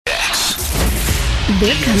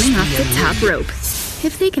They're coming off the top rope.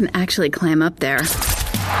 If they can actually climb up there. You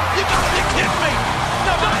gotta be kidding me!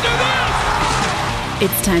 No, don't do this!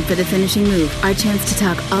 It's time for the finishing move, our chance to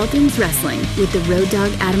talk all things wrestling with the Road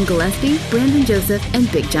Dogg Adam Gillespie, Brandon Joseph,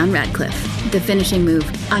 and Big John Radcliff. The finishing move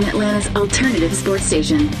on Atlanta's alternative sports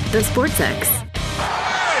station, The Sports X. Hey!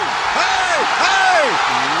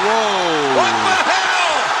 Whoa! What the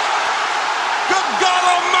hell? Good God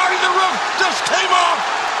Almighty, the roof just came off!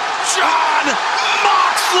 Jon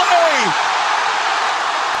Moxley!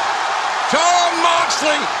 Jon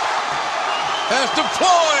Moxley has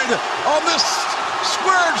deployed on this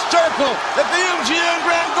squared circle at the MGM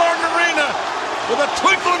Grand Garden Arena with a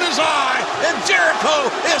twinkle in his eye, and Jericho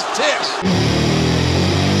is pissed.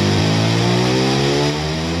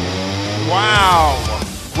 Wow.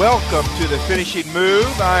 Welcome to the finishing move.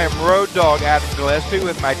 I am Road Dogg Adam Gillespie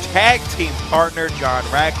with my tag team partner, John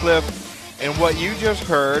Radcliff. And what you just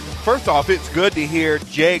heard, first off, it's good to hear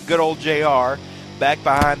good old JR back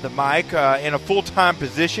behind the mic in a full-time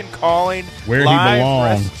position calling where live he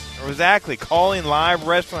belongs. Exactly, calling live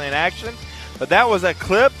wrestling in action. But that was a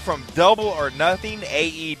clip from Double or Nothing,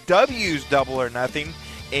 AEW's Double or Nothing,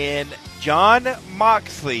 and Jon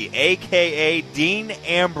Moxley, a.k.a. Dean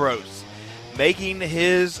Ambrose, making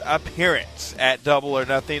his appearance at Double or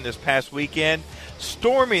Nothing this past weekend,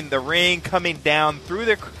 storming the ring, coming down through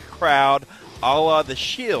the crowd, a la The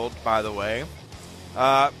Shield, by the way,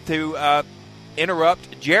 to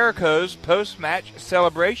interrupt Jericho's post-match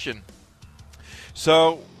celebration.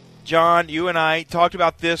 So, John, you and I talked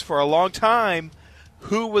about this for a long time.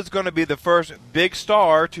 Who was going to be the first big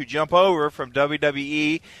star to jump over from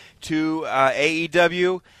WWE to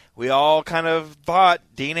AEW? We all kind of thought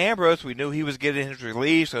Dean Ambrose. We knew he was getting his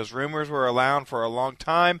release. Those rumors were around for a long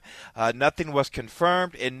time. Nothing was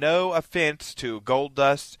confirmed. And no offense to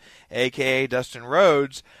Goldust, a.k.a. Dustin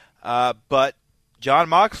Rhodes, but Jon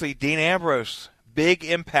Moxley, Dean Ambrose, big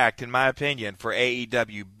impact, in my opinion, for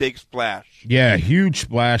AEW. Big splash. Yeah, huge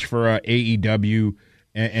splash for AEW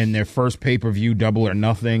and their first pay-per-view, Double or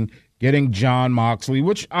Nothing. Getting Jon Moxley,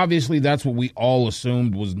 which obviously that's what we all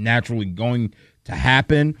assumed was naturally going to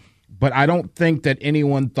happen. But I don't think that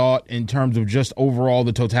anyone thought in terms of just overall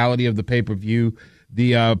the totality of the pay-per-view,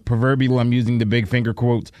 the proverbial, I'm using the big finger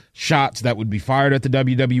quotes, shots that would be fired at the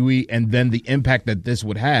WWE, and then the impact that this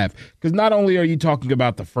would have. Because not only are you talking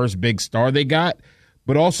about the first big star they got,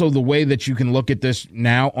 but also the way that you can look at this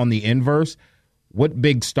now on the inverse. What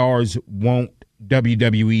big stars won't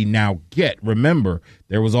WWE now get? Remember,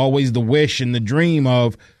 there was always the wish and the dream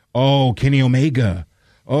of, oh, Kenny Omega.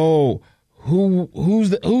 Oh,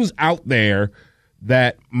 who's out there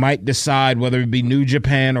that might decide, whether it be New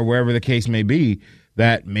Japan or wherever the case may be,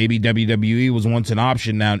 that maybe WWE was once an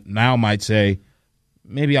option, now might say,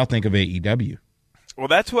 maybe I'll think of AEW. Well,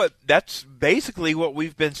 that's basically what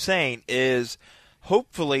we've been saying is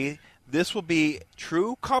hopefully this will be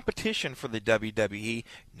true competition for the WWE.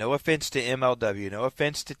 No offense to MLW, no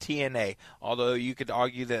offense to TNA, although you could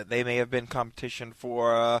argue that they may have been competition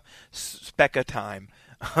for Speck of Time.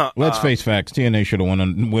 Let's face facts. TNA should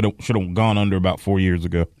have gone under about 4 years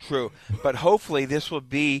ago. True, but hopefully this will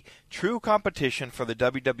be true competition for the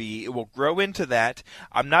WWE. It will grow into that.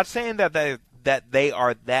 I'm not saying that they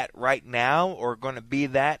are that right now or going to be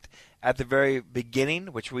that at the very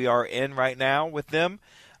beginning, which we are in right now with them.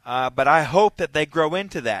 But I hope that they grow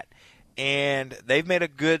into that. And they've made a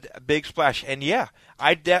good big splash. And yeah,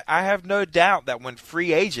 I have no doubt that when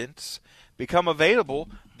free agents become available,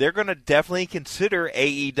 they're going to definitely consider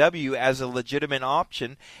AEW as a legitimate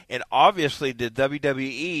option. And obviously the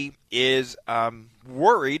WWE is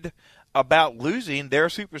worried about losing their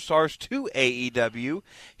superstars to AEW,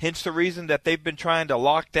 hence the reason that they've been trying to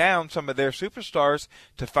lock down some of their superstars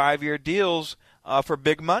to 5-year deals for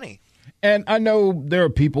big money. And I know there are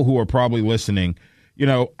people who are probably listening. You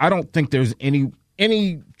know, I don't think there's any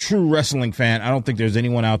true wrestling fan. I don't think there's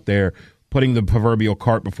anyone out there putting the proverbial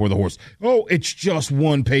cart before the horse. Oh, it's just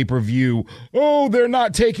one pay-per-view. Oh, they're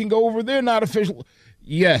not taking over. They're not official.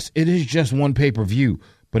 Yes, it is just one pay-per-view,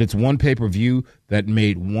 but it's one pay-per-view that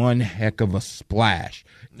made one heck of a splash.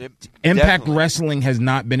 Impact Wrestling has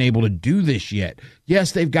not been able to do this yet.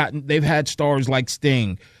 Yes, they've had stars like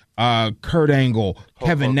Sting, Kurt Angle,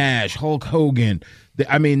 Kevin Nash, Hulk Hogan.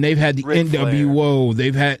 I mean, they've had the NWO.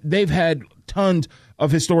 They've had tons of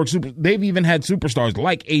historic they've even had superstars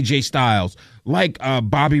like AJ Styles, like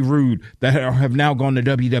Bobby Roode that have now gone to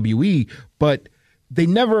WWE, but at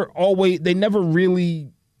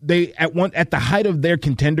the height of their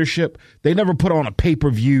contendership, they never put on a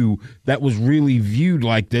pay-per-view that was really viewed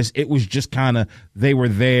like this. It was just kind of, they were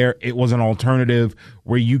there. It was an alternative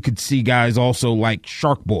where you could see guys also like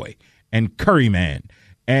Shark Boy and Curryman.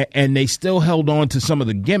 And they still held on to some of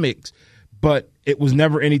the gimmicks, but it was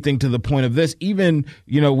never anything to the point of this. Even,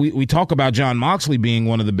 we talk about Jon Moxley being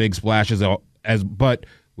one of the big splashes, but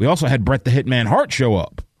we also had Bret the Hitman Hart show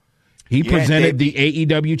up. He presented the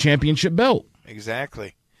AEW Championship belt.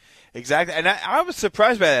 Exactly. And I was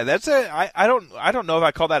surprised by that. I don't know if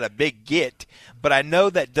I call that a big get, but I know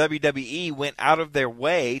that WWE went out of their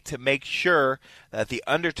way to make sure that The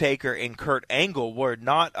Undertaker and Kurt Angle were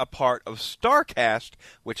not a part of StarCast,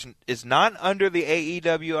 which is not under the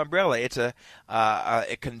AEW umbrella. It's a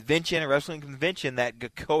convention, a wrestling convention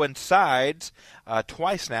that coincides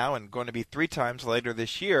twice now and going to be 3 times later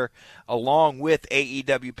this year, along with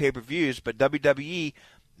AEW pay-per-views, but WWE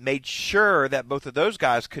made sure that both of those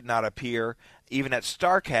guys could not appear even at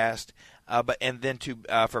StarCast, and then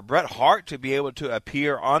for Bret Hart to be able to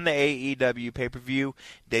appear on the AEW pay-per-view,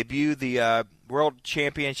 debut the World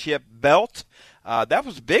Championship belt, that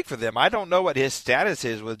was big for them. I don't know what his status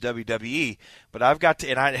is with WWE, but I've got to,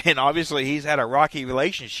 and obviously he's had a rocky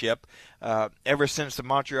relationship ever since the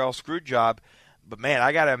Montreal Screwjob. But, man,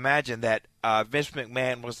 I got to imagine that Vince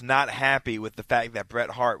McMahon was not happy with the fact that Bret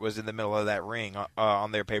Hart was in the middle of that ring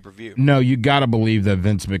on their pay-per-view. No, you got to believe that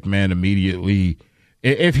Vince McMahon immediately,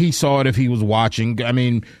 if he saw it, if he was watching. I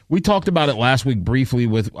mean, we talked about it last week briefly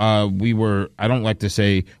with, I don't like to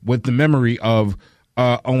say, with the memory of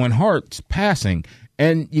Owen Hart's passing.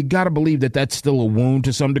 And you got to believe that that's still a wound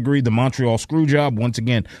to some degree. The Montreal Screwjob, once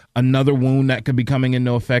again, another wound that could be coming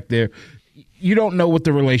into effect there. You don't know what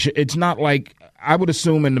the relation. It's not like, I would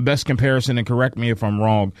assume, in the best comparison, and correct me if I'm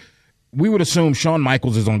wrong, we would assume Shawn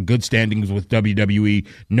Michaels is on good standings with WWE,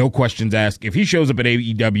 no questions asked. If he shows up at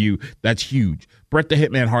AEW, that's huge. Bret the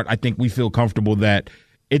Hitman Hart, I think we feel comfortable that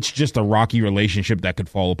it's just a rocky relationship that could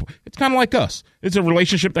fall apart. It's kind of like us. It's a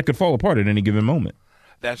relationship that could fall apart at any given moment.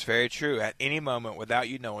 That's very true. At any moment, without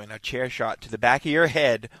you knowing, a chair shot to the back of your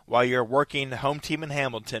head while you're working home team in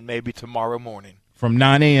Hamilton, maybe tomorrow morning. From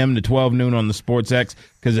 9 a.m. to 12 noon on the Sports X,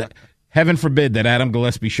 because heaven forbid that Adam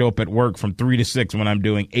Gillespie show up at work from 3 to 6 when I'm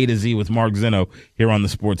doing A to Z with Mark Zeno here on the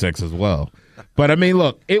Sports X as well. But, I mean,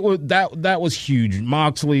 look, it was that was huge.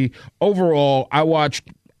 Moxley, overall,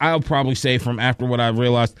 I'll probably say from after what I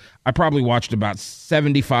realized, I probably watched about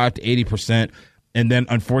 75 to 80%. And then,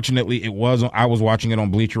 unfortunately, I was watching it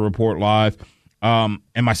on Bleacher Report Live, and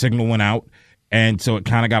my signal went out. And so it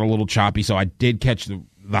kind of got a little choppy. So I did catch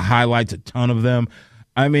the highlights, a ton of them.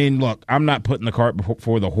 I mean, look, I'm not putting the cart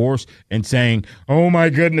before the horse and saying, "Oh my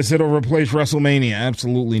goodness, it'll replace WrestleMania."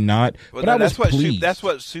 Absolutely not. Well, but I was pleased. That's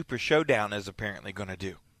what Super Showdown is apparently going to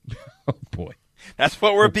do. Oh boy, that's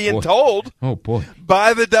what we're being told. Oh boy,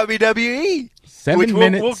 by the WWE. 7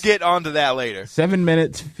 minutes. We'll get onto that later. 7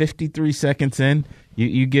 minutes, 53 seconds in.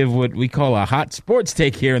 You give what we call a hot sports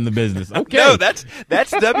take here in the business. Okay. No, that's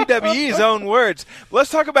WWE's own words. Let's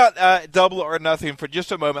talk about Double or Nothing for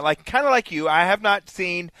just a moment. Kind of like you, I have not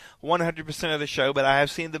seen 100% of the show, but I have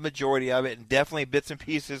seen the majority of it, and definitely bits and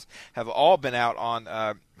pieces have all been out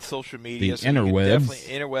on social media. The interwebs.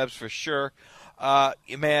 Definitely interwebs for sure.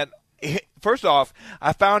 Man, first off,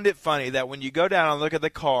 I found it funny that when you go down and look at the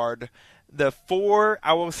card, the four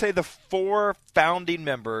founding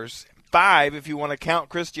members, 5 if you want to count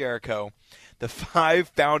Chris Jericho, the 5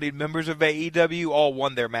 founding members of AEW all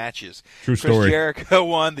won their matches. True story. Chris Jericho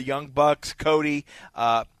won, the Young Bucks, Cody,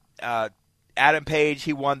 Adam Page,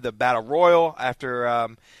 he won the Battle Royal after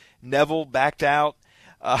Neville backed out.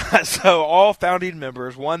 So all founding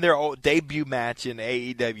members won their debut match in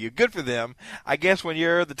AEW. Good for them. I guess when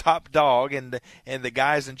you're the top dog and the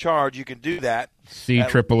guys in charge, you can do that. See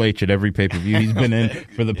Triple H at every pay-per-view he's been in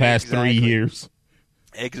for the past 3 years.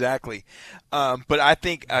 Exactly. But I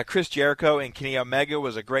think Chris Jericho and Kenny Omega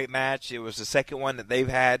was a great match. It was the second one that they've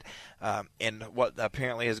had in what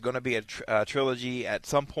apparently is going to be a trilogy at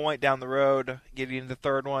some point down the road, getting the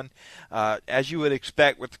third one. As you would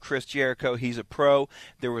expect with Chris Jericho, he's a pro.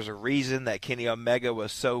 There was a reason that Kenny Omega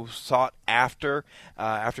was so sought after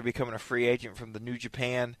becoming a free agent from the New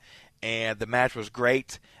Japan. And the match was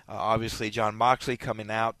great. Obviously, Jon Moxley coming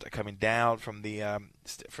down from the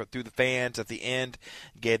through the fans at the end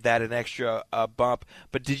gave that an extra bump.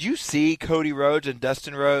 But did you see Cody Rhodes and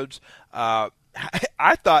Dustin Rhodes? I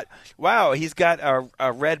thought, wow, he's got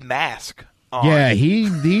a red mask on. Yeah,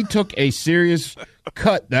 he took a serious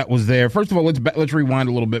cut that was there. First of all, let's rewind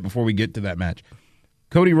a little bit before we get to that match.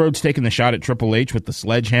 Cody Rhodes taking the shot at Triple H with the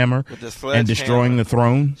sledgehammer and destroying the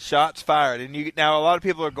throne. Shots fired. And now a lot of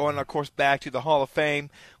people are going, of course, back to the Hall of Fame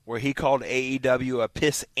where he called AEW a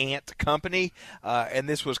piss ant company. And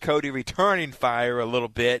this was Cody returning fire a little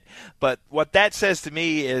bit. But what that says to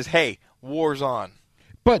me is, hey, war's on.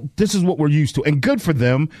 But this is what we're used to, and good for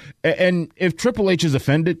them. And if Triple H is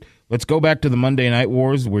offended, let's go back to the Monday Night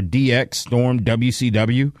Wars where DX stormed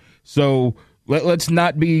WCW. So let's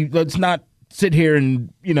not sit here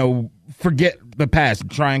and, forget the past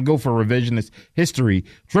and try and go for revisionist history.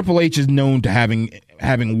 Triple H is known to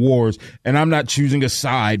having wars, and I'm not choosing a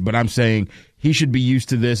side, but I'm saying he should be used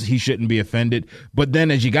to this. He shouldn't be offended. But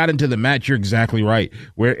then as you got into the match, you're exactly right,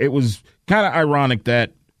 where it was kind of ironic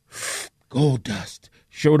that Goldust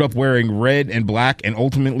showed up wearing red and black, and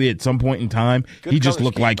ultimately at some point in time, he just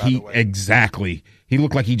looked like he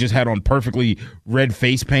looked like he just had on perfectly red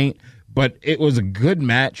face paint. But it was a good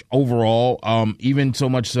match overall. Even so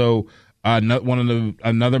much so,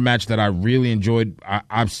 another match that I really enjoyed.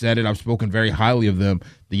 I've said it. I've spoken very highly of them.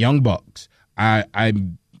 The Young Bucks. I've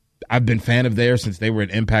been a fan of theirs since they were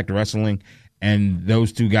at Impact Wrestling, and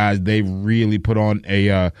those two guys, they really put on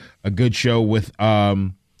a good show with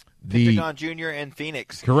the Pentagon Jr. and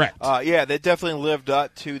Phoenix. Correct. Yeah, they definitely lived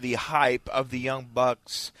up to the hype of the Young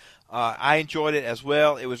Bucks. I enjoyed it as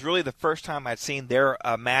well. It was really the first time I'd seen their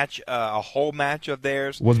match, a whole match of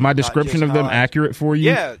theirs. Was my description of them accurate for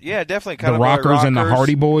you? Yeah, definitely. Kind the of Rockers and the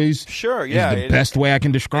Hardy Boys. Sure, yeah, is the best way I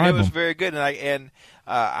can describe them. It was very good, and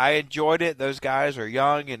I enjoyed it. Those guys are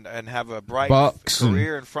young and have a bright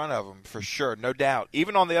career in front of them for sure, no doubt.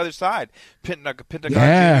 Even on the other side, Pentagon Jr.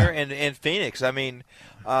 and Phoenix. I mean,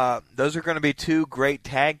 those are going to be two great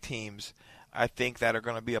tag teams, I think, that are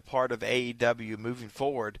going to be a part of AEW moving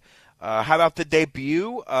forward. How about the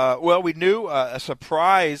debut? Well, we knew a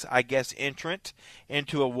surprise, I guess, entrant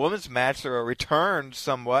into a women's match, or a return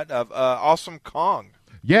somewhat of Awesome Kong.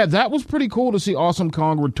 Yeah, that was pretty cool to see Awesome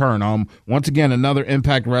Kong return. Once again, another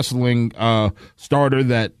Impact Wrestling starter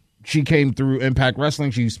that she came through Impact Wrestling.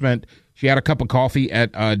 She had a cup of coffee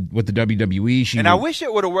with the WWE. I wish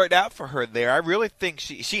it would have worked out for her there. I really think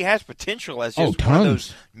she has potential as just one of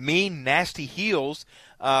those mean, nasty heels.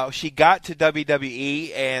 She got to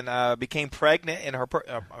WWE and became pregnant in her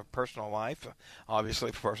personal life,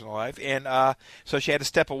 and so she had to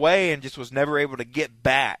step away and just was never able to get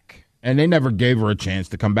back. And they never gave her a chance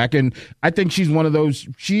to come back. And I think she's one of those.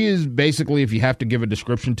 She is basically, if you have to give a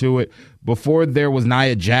description to it, before there was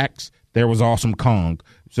Nia Jax, there was Awesome Kong.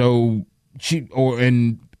 So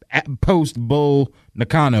in post Bull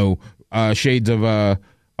Nakano, shades of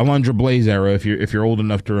Alundra Blaze era, if you're old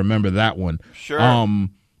enough to remember that one. Sure.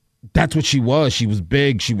 That's what she was. She was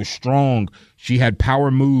big. She was strong. She had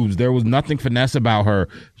power moves. There was nothing finesse about her.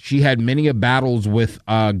 She had many battles with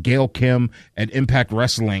Gail Kim at Impact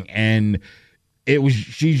Wrestling, and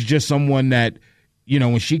she's just someone that,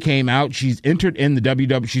 when she came out, she's entered in the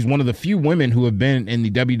WWE. She's one of the few women who have been in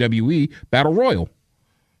the WWE Battle Royal.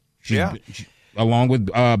 Along with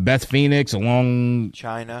Beth Phoenix,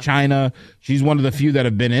 China. She's one of the few that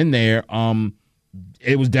have been in there.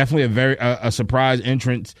 It was definitely a surprise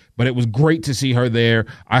entrance, but it was great to see her there.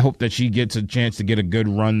 I hope that she gets a chance to get a good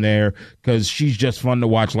run there, because she's just fun to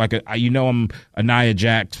watch. I'm a Nia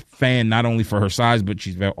Jax fan, not only for her size, but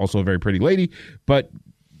she's also a very pretty lady. But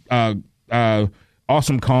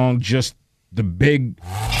Awesome Kong, just the big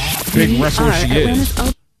wrestler she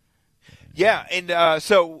is. Yeah, and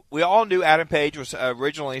so we all knew Adam Page was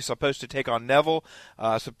originally supposed to take on Neville.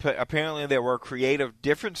 So apparently there were creative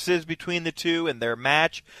differences between the two in their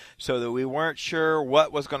match, so that we weren't sure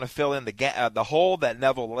what was going to fill in the hole that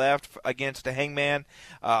Neville left against the Hangman.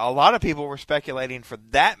 A lot of people were speculating for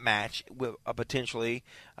that match with potentially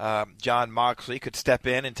Jon Moxley could step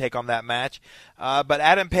in and take on that match. But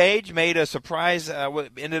Adam Page made a surprise,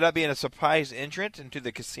 ended up being a surprise entrant into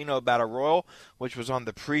the Casino Battle Royal, which was on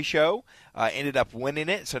the pre-show. Ended up winning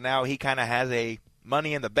it, so now he kind of has a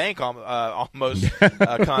Money in the Bank almost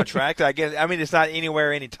contract. It's not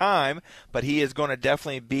anywhere, anytime, but he is going to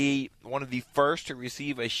definitely be one of the first to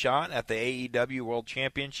receive a shot at the AEW World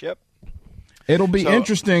Championship. It'll be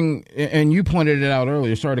interesting, and you pointed it out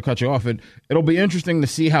earlier. Sorry to cut you off. It'll be interesting to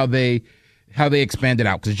see how they expand it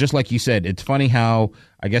out, because just like you said, it's funny how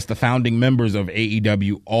I guess the founding members of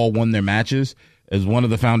AEW all won their matches. Is one of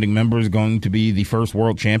the founding members going to be the first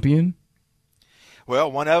world champion?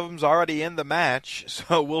 Well, one of them's already in the match,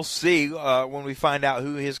 so we'll see when we find out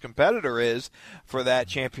who his competitor is for that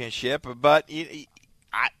championship. But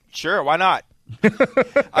sure, why not?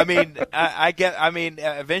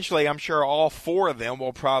 Eventually, I'm sure all four of them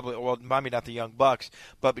will probably, maybe not the Young Bucks,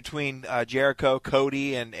 but between Jericho,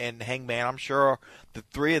 Cody, and Hangman, I'm sure the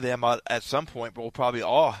three of them at some point will probably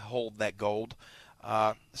all hold that gold.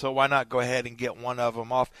 So why not go ahead and get one of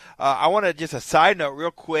them off? I want to just a side note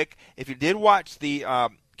real quick. If you did watch the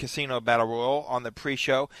Casino Battle Royal on the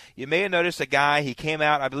pre-show. You may have noticed a guy, he came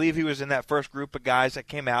out, I believe he was in that first group of guys that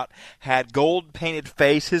came out, had gold-painted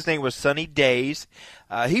face. His name was Sunny Days.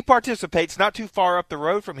 He participates not too far up the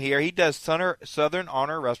road from here. He does Southern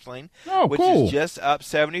Honor Wrestling, which cool. is just up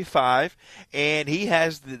 75, and he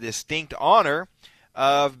has the distinct honor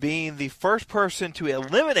of being the first person to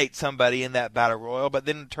eliminate somebody in that battle royal, but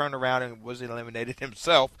then turned around and was eliminated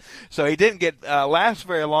himself. So he didn't get last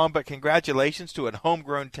very long, but congratulations to a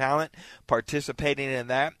homegrown talent participating in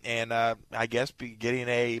that, and I guess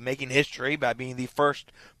making history by being the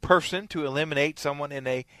first person to eliminate someone in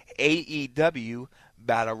a AEW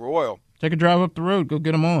battle royal. Take a drive up the road, go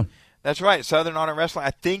get them on. That's right, Southern Honor Wrestling.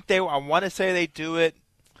 I want to say they do it.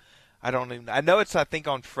 I know it's, I think,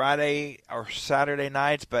 on Friday or Saturday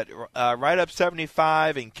nights, but right up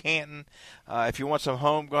 75 in Canton, if you want some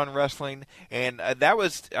homegrown wrestling. And that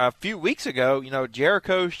was a few weeks ago. You know,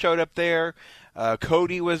 Jericho showed up there.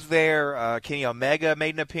 Cody was there. Kenny Omega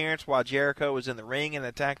made an appearance while Jericho was in the ring and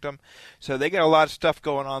attacked him. So they got a lot of stuff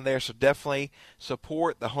going on there. So definitely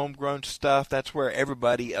support the homegrown stuff. That's where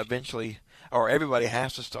everybody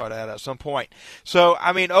has to start at some point. So,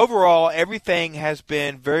 I mean, overall, everything has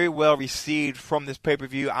been very well received from this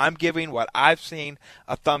pay-per-view. I'm giving what I've seen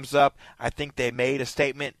a thumbs up. I think they made a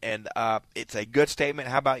statement, and it's a good statement.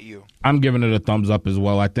 How about you? I'm giving it a thumbs up as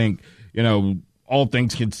well. I think, all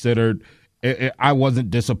things considered, I wasn't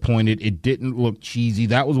disappointed. It didn't look cheesy.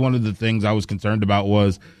 That was one of the things I was concerned about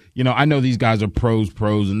was, I know these guys are pros,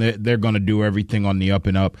 and they're going to do everything on the up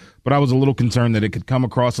and up. But I was a little concerned that it could come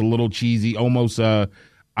across a little cheesy, almost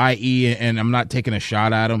i.e., and I'm not taking a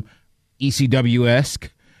shot at them,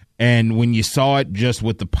 ECW-esque. And when you saw it just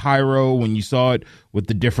with the pyro, when you saw it with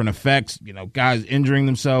the different effects, guys injuring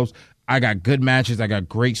themselves, I got good matches. I got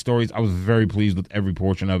great stories. I was very pleased with every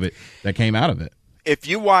portion of it that came out of it. If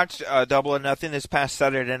you watched Double or Nothing this past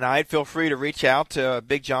Saturday night, feel free to reach out to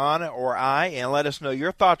Big John or I and let us know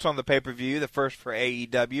your thoughts on the pay-per-view, the first for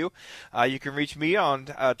AEW. You can reach me on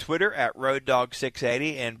Twitter at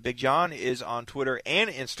RoadDog680, and Big John is on Twitter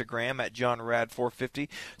and Instagram at JohnRad450.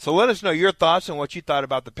 So let us know your thoughts and what you thought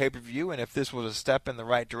about the pay-per-view and if this was a step in the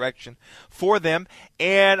right direction for them.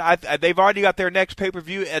 And they've already got their next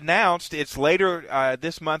pay-per-view announced. It's later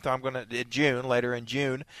this month. Later in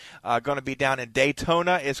June. Going to be down in Daytona.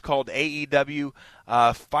 It's called AEW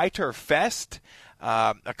Fighter Fest.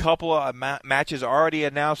 A couple of matches already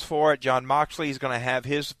announced for it. Jon Moxley is going to have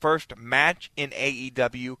his first match in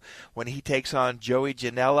AEW when he takes on Joey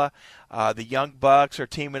Janela. The Young Bucks are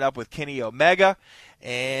teaming up with Kenny Omega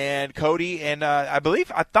and Cody, and I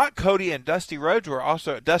thought Cody and Dustin Rhodes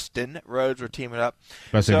were teaming up.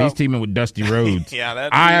 But if he's teaming with Dusty Rhodes, yeah,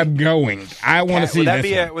 I want to see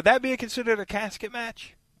this. Would that be considered a casket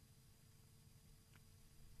match?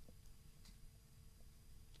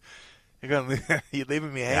 You're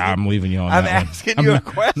leaving me hanging? Yeah, I'm leaving you on I'm that asking one. you a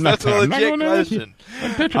question. That's a legit question.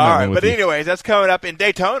 All right, but anyways, that's coming up in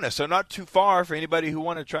Daytona, so not too far for anybody who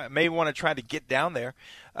may want to try to get down there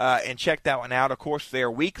and check that one out. Of course,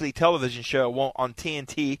 their weekly television show on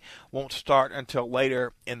TNT won't start until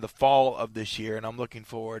later in the fall of this year, and I'm looking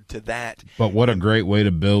forward to that. But what a great way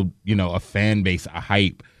to build, a fan base, a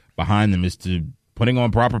hype behind them is to putting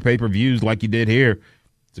on proper pay-per-views like you did here.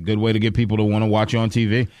 It's a good way to get people to want to watch you on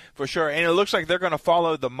TV. For sure. And it looks like they're going to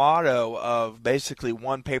follow the motto of basically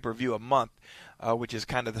one pay-per-view a month, which is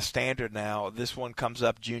kind of the standard now. This one comes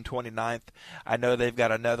up June 29th. I know they've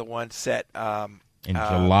got another one set in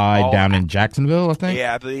July down in Jacksonville, I think.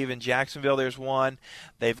 Yeah, I believe in Jacksonville there's one.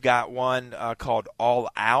 They've got one called All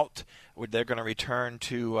Out, where they're going to return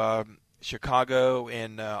to Chicago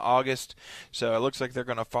in August. So it looks like they're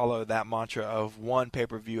going to follow that mantra of one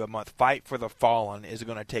pay-per-view a month. Fight for the Fallen is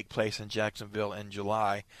going to take place in Jacksonville in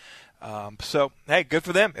July. So, hey, good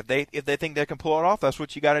for them. If they think they can pull it off, that's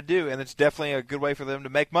what you got to do. And it's definitely a good way for them to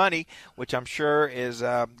make money, which I'm sure is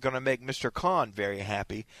going to make Mr. Khan very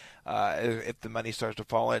happy if the money starts to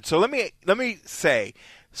fall in. So let me say,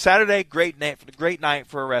 Saturday, great night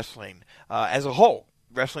for wrestling as a whole.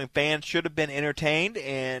 Wrestling fans should have been entertained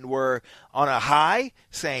and were on a high,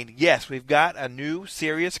 saying, yes, we've got a new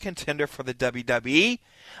serious contender for the WWE.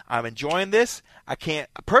 I'm enjoying this. I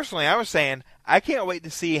was saying, I can't wait to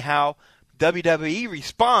see how WWE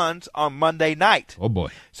responds on Monday night. Oh, boy.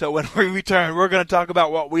 So when we return, we're going to talk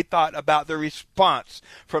about what we thought about the response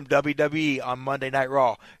from WWE on Monday Night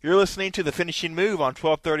Raw. You're listening to The Finishing Move on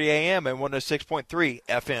 1230 AM and 106.3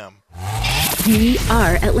 FM. We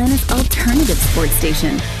are Atlanta's alternative sports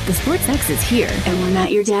station. The Sports X is here, and we're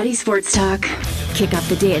not your daddy sports talk. Kick off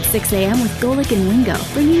the day at 6 a.m. with Golick and Wingo,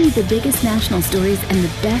 bringing you the biggest national stories and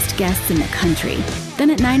the best guests in the country.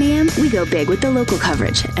 Then at 9 a.m., we go big with the local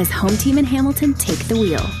coverage as Home Team and Hamilton take the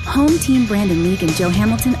wheel. Home Team Brandon League and Joe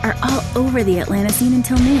Hamilton are all over the Atlanta scene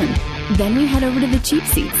until noon. Then we head over to the cheap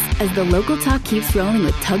seats as the local talk keeps rolling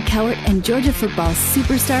with Tug Cowart and Georgia football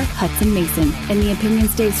superstar Hudson Mason. And the opinion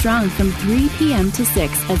stays strong from 3 p.m. to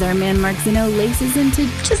 6 as our man Mark Zeno laces into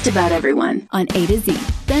just about everyone on A to Z.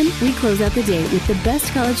 Then we close out the day with the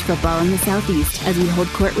best college football in the Southeast as we hold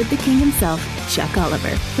court with the king himself, Chuck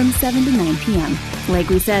Oliver, from 7 to 9 p.m. Like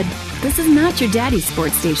we said, this is not your daddy's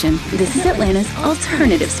sports station. This is Atlanta's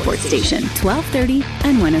alternative sports station, 1230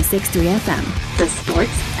 and 106.3 FM. The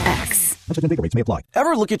Sports X. Rates may apply.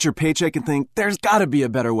 Ever look at your paycheck and think, there's gotta be a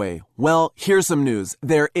better way? Well, here's some news.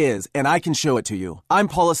 There is, and I can show it to you. I'm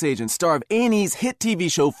Paula Sagan, star of A&E's hit TV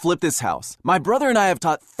show Flip This House. My brother and I have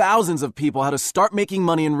taught thousands of people how to start making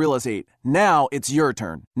money in real estate. Now it's your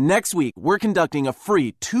turn. Next week, we're conducting a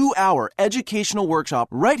free 2-hour educational workshop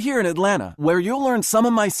right here in Atlanta, where you'll learn some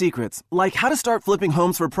of my secrets, like how to start flipping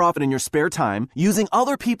homes for profit in your spare time, using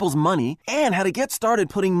other people's money, and how to get started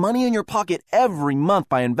putting money in your pocket every month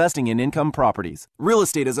by investing in income properties. Real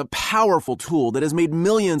estate is a powerful tool that has made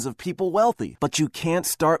millions of people wealthy, but you can't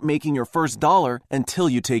start making your first dollar until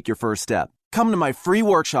you take your first step. Come to my free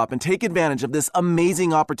workshop and take advantage of this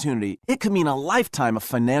amazing opportunity. It could mean a lifetime of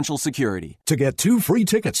financial security. To get 2 free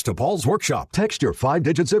tickets to Paul's workshop, text your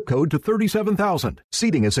 5-digit zip code to 37,000.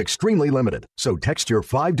 Seating is extremely limited, so text your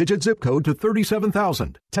 5-digit zip code to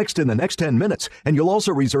 37,000. Text in the next 10 minutes, and you'll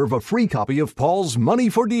also reserve a free copy of Paul's Money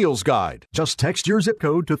for Deals Guide. Just text your zip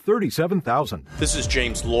code to 37,000. This is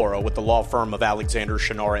James Laura with the law firm of Alexander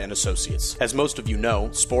Shannara and Associates. As most of you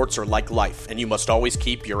know, sports are like life, and you must always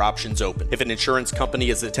keep your options open. If an insurance company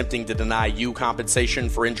is attempting to deny you compensation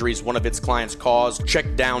for injuries one of its clients caused,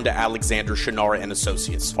 check down to Alexander Shannara and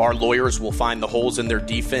Associates. Our lawyers will find the holes in their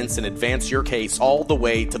defense and advance your case all the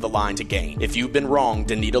way to the line to gain. If you've been wronged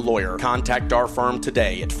and need a lawyer, contact our firm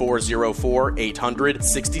today at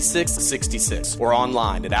 404-800-6666 or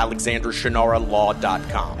online at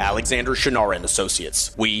alexandershannaralaw.com. Alexander Shannara and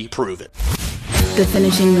Associates. We prove it. The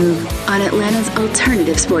finishing move on Atlanta's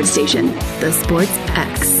alternative sports station, the Sports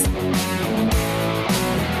X.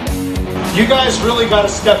 You guys really got to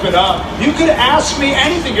step it up. You could ask me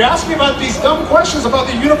anything. You ask me about these dumb questions about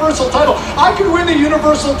the Universal title. I could win the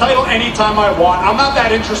Universal title anytime I want. I'm not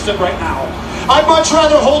that interested right now. I'd much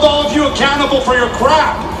rather hold all of you accountable for your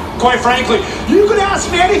crap. Quite frankly, you could ask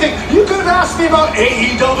me anything. You could have asked me about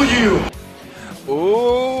AEW.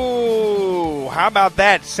 Ooh, how about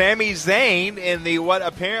that? Sami Zayn in the what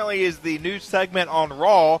apparently is the new segment on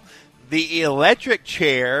Raw, the electric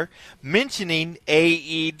chair, mentioning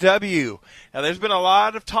AEW. Now, there's been a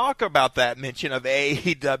lot of talk about that mention of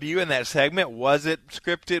AEW in that segment. Was it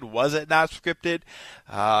scripted? Was it not scripted?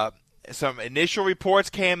 Some initial reports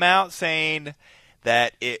came out saying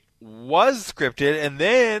that it was scripted, and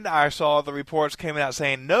then I saw the reports came out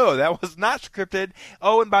saying, no, that was not scripted.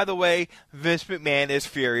 Oh, and by the way, Vince McMahon is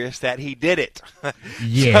furious that he did it.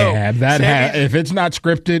 Yeah, if it's not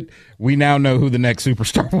scripted, we now know who the next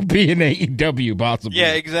superstar will be in AEW, possibly.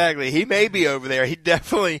 Yeah, exactly. He may be over there. He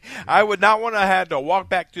definitely, I would not want to have to walk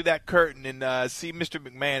back through that curtain and see Mr.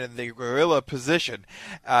 McMahon in the gorilla position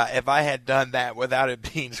if I had done that without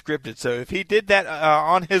it being scripted. So if he did that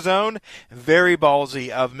on his own, very ballsy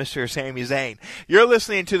of Mr. Sami Zayn. You're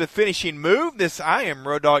listening to The Finishing Move. I am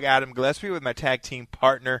Road Dogg Adam Gillespie with my tag team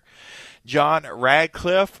partner, John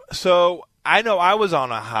Radcliff. So I know I was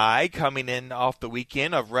on a high coming in off the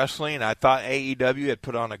weekend of wrestling. I thought AEW had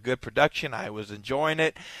put on a good production. I was enjoying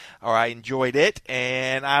it, or I enjoyed it,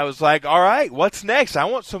 and I was like, all right, what's next? I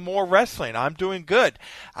want some more wrestling. I'm doing good.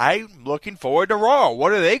 I'm looking forward to Raw.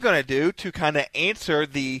 What are they going to do to kind of answer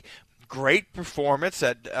the great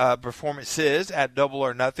performances at Double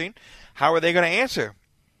or Nothing? How are they going to answer?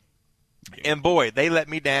 And boy, they let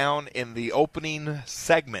me down in the opening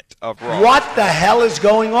segment of Raw. What the hell is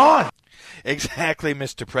going on? Exactly,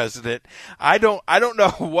 Mr. President. I don't know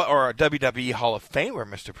what, or a WWE Hall of Famer,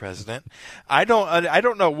 Mr. President. I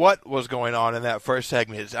don't know what was going on in that first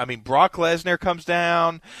segment. I mean, Brock Lesnar comes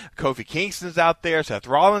down, Kofi Kingston's out there, Seth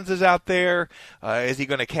Rollins is out there. Is he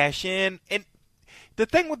going to cash in? And the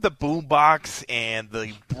thing with the boombox and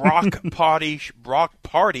the Brock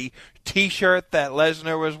Party T-shirt that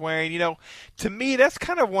Lesnar was wearing, to me that's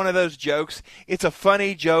kind of one of those jokes. It's a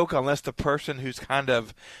funny joke unless the person who's kind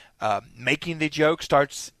of making the joke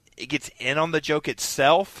gets in on the joke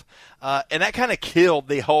itself, and that kind of killed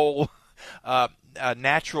the whole a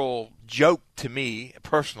natural joke to me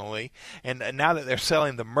personally, and now that they're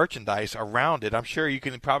selling the merchandise around it, I'm sure you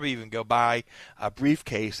can probably even go buy a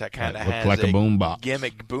briefcase that kind of has like a boombox,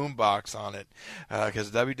 gimmick boombox on it,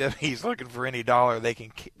 because WWE's looking for any dollar they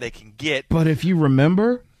can get. But if you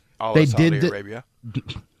remember, they did Arabia.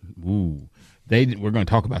 Ooh, we're going to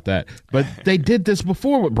talk about that. But they did this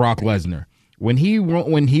before with Brock Lesnar. When he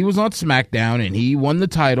was on SmackDown and he won the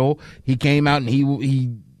title, he came out and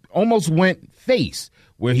he almost went face,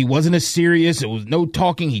 where he wasn't as serious. It was no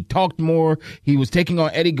talking. He talked more. He was taking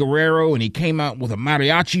on Eddie Guerrero, and he came out with a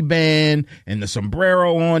mariachi band and the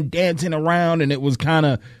sombrero on, dancing around, and it was kind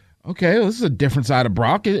of, okay, this is a different side of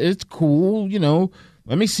Brock. It's cool,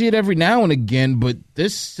 Let me see it every now and again, but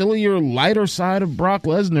this sillier, lighter side of Brock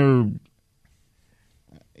Lesnar,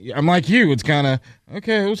 I'm like you. It's kind of,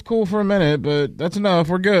 okay, it was cool for a minute, but that's enough.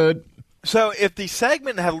 We're good. So if the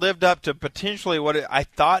segment had lived up to potentially what I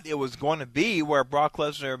thought it was going to be, where Brock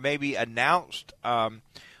Lesnar maybe announced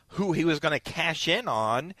who he was going to cash in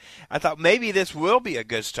on, I thought maybe this will be a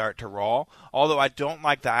good start to Raw, although I don't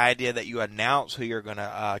like the idea that you announce who you're going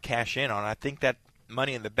to cash in on. I think that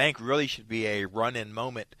Money in the Bank really should be a run-in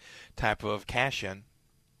moment type of cash-in.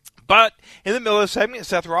 But in the middle of the segment,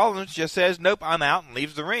 Seth Rollins just says, nope, I'm out, and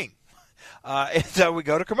leaves the ring. And so we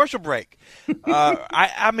go to commercial break.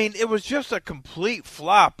 I mean, it was just a complete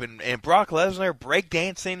flop, and Brock Lesnar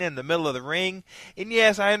breakdancing in the middle of the ring. And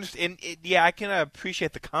yes, I understand. I can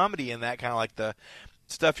appreciate the comedy in that, kind of like the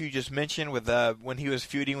stuff you just mentioned with when he was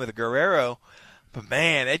feuding with Guerrero. But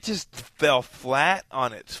man, it just fell flat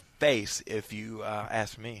on its face, if you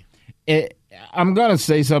ask me. I'm gonna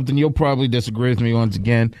say something. You'll probably disagree with me once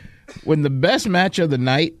again. When the best match of the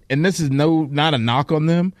night, and this is not a knock on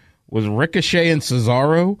them, was Ricochet and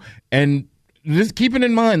Cesaro. And just keeping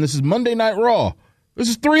in mind, this is Monday Night Raw. This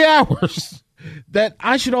is 3 hours. That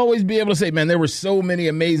I should always be able to say, man, there were so many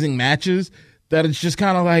amazing matches that it's just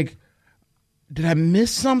kind of like, did I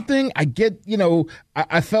miss something? I get,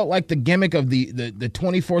 I felt like the gimmick of the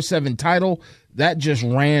 24/7 title, that just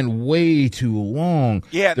ran way too long.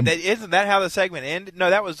 Yeah, isn't that how the segment ended? No,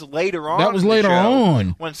 that was later on. That was later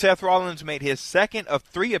on. When Seth Rollins made his second of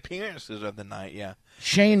 3 appearances of the night, yeah.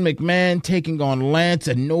 Shane McMahon taking on Lance,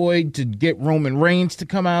 annoyed to get Roman Reigns to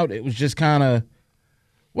come out. It was just kind of,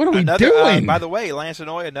 what are we doing? By the way, Lance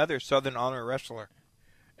Anoa'i, another Southern Honor wrestler.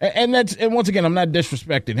 And once again, I'm not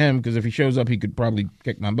disrespecting him, because if he shows up, he could probably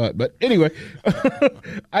kick my butt. But anyway, you're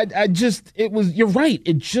right.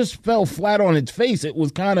 It just fell flat on its face. It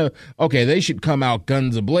was kind of, okay, they should come out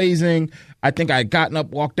guns a-blazing. I think I had gotten up,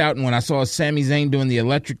 walked out, and when I saw Sami Zayn doing the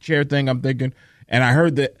electric chair thing, I'm thinking, and I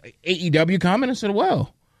heard the AEW comment, I said,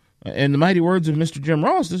 well, in the mighty words of Mr. Jim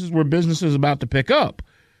Ross, this is where business is about to pick up.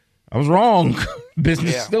 I was wrong.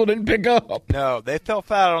 Business still didn't pick up. No, they fell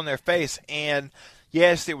flat on their face, and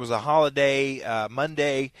yes, it was a holiday.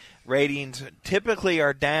 Monday ratings typically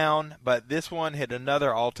are down, but this one hit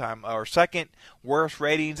another all-time or second worst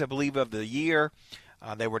ratings, I believe, of the year.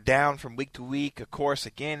 They were down from week to week. Of course,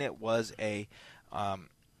 again, it was a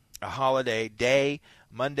holiday day,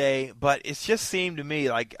 Monday, but it just seemed to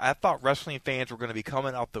me like I thought wrestling fans were going to be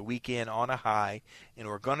coming off the weekend on a high, and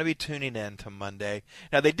we're going to be tuning in to Monday.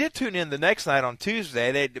 Now, they did tune in the next night on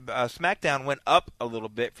Tuesday. SmackDown went up a little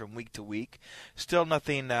bit from week to week. Still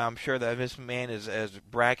nothing I'm sure that Vince McMahon is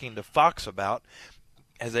bragging to Fox about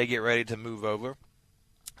as they get ready to move over.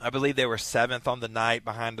 I believe they were 7th on the night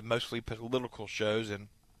behind the mostly political shows and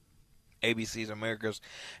ABC's America's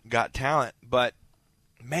Got Talent, but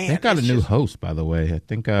man, they got a new host, by the way. I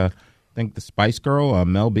think the Spice Girl,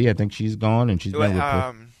 Mel B. I think she's gone, and she's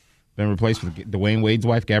been replaced with Dwayne Wade's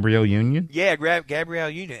wife, Gabrielle Union. Yeah,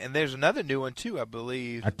 Gabrielle Union, and there's another new one too, I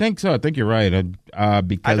believe. I think so. I think you're right.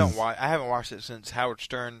 Because I haven't watched it since Howard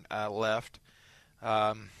Stern left.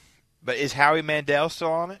 But is Howie Mandel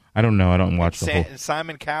still on it? I don't know. I don't watch the whole. And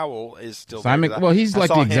Simon Cowell is still Simon. Well, he's like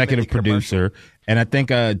the executive producer, and I think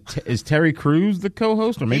is Terry Crews the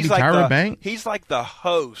co-host, or maybe Tyra Banks? He's like the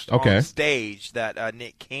host on stage that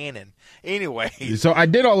Nick Cannon. Anyway, so I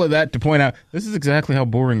did all of that to point out this is exactly how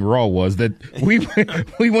boring Raw was. That we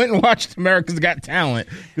went and watched America's Got Talent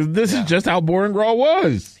because this is just how boring Raw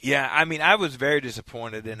was. Yeah, I mean, I was very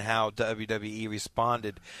disappointed in how WWE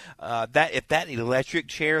responded. If that electric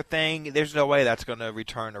chair thing, there's no way that's going to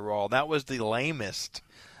return to Raw. That was the lamest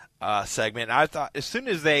segment. I thought as soon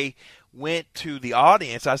as they went to the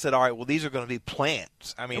audience, I said, all right, well, these are going to be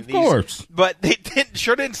plants. I mean, of course. But they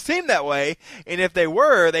didn't seem that way. And if they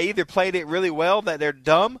were, they either played it really well that they're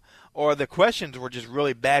dumb, or the questions were just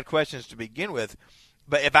really bad questions to begin with.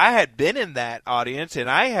 But if I had been in that audience and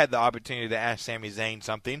I had the opportunity to ask Sami Zayn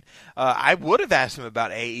something, I would have asked him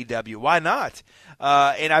about AEW. Why not?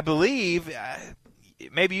 And I believe,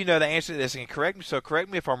 maybe you know the answer to this and correct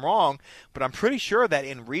me if I'm wrong, but I'm pretty sure that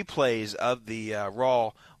in replays of the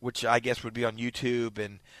Raw, which I guess would be on YouTube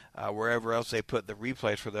and wherever else they put the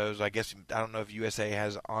replays for those, I don't know if USA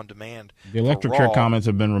has on demand. The electric chair comments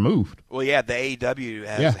have been removed. Well, yeah, the AEW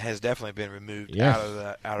has definitely been removed out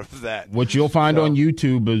of that. What you'll find on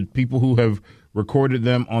YouTube is people who have recorded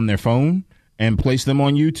them on their phone and placed them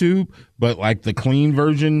on YouTube, but like the clean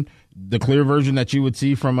version, the clear version that you would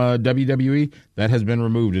see from WWE, that has been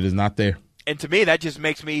removed. It is not there. And to me, that just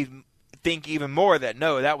makes me think even more that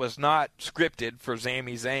no, that was not scripted for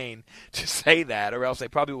Sami Zayn to say that, or else they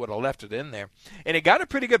probably would have left it in there. And it got a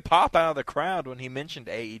pretty good pop out of the crowd when he mentioned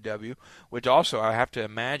AEW, which also I have to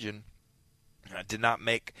imagine did not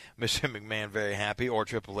make Mr. McMahon very happy, or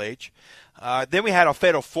Triple H. Then we had a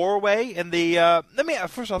fatal four-way, and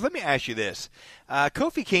first off, let me ask you this: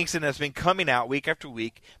 Kofi Kingston has been coming out week after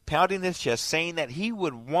week, pounding his chest, saying that he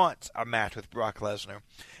would want a match with Brock Lesnar.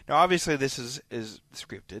 Now, obviously, this is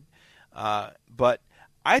scripted. But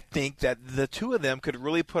I think that the two of them could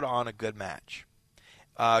really put on a good match.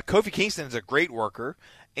 Kofi Kingston is a great worker,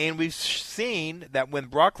 and we've seen that when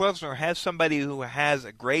Brock Lesnar has somebody who has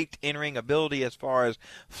a great in-ring ability as far as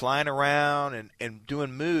flying around and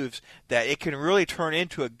doing moves, that it can really turn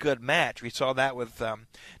into a good match. We saw that with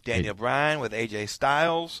Daniel Bryan, with AJ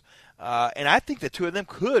Styles. And I think the two of them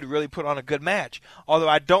could really put on a good match, although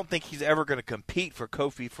I don't think he's ever going to compete for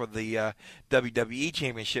Kofi for the WWE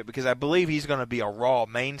Championship, because I believe he's going to be a Raw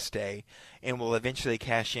mainstay and will eventually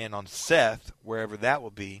cash in on Seth, wherever that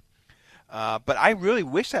will be. But I really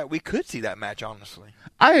wish that we could see that match, honestly.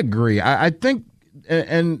 I agree. I think,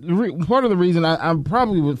 and part of the reason I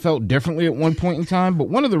probably felt differently at one point in time, but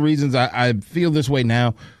one of the reasons I feel this way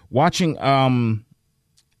now, watching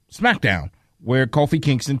SmackDown, where Kofi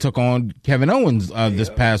Kingston took on Kevin Owens this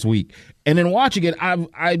past week. And in watching it,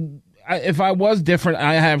 I if I was different,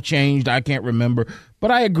 I have changed. I can't remember.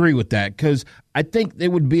 But I agree with that, because I think there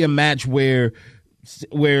would be a match where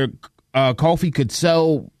Kofi could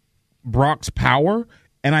sell Brock's power,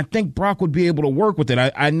 and I think Brock would be able to work with it.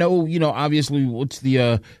 I know, obviously, what's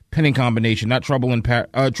the pinning combination? Not Trouble in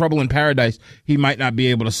Paradise. He might not be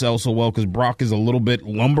able to sell so well because Brock is a little bit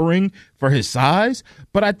lumbering for his size.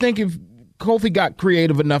 But I think if Kofi got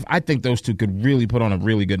creative enough, I think those two could really put on a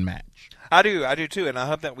really good match. I do too, and I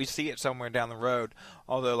hope that we see it somewhere down the road.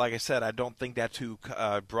 Although, like I said, I don't think that's who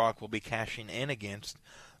Brock will be cashing in against.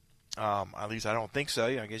 At least I don't think so.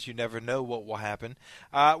 I guess you never know what will happen.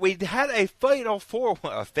 We had a fatal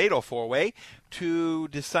four-way to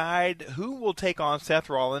decide who will take on Seth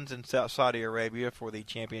Rollins in Saudi Arabia for the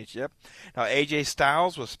championship. Now, AJ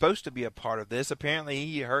Styles was supposed to be a part of this. Apparently,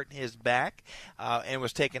 he hurt his back and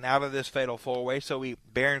was taken out of this fatal four-way. So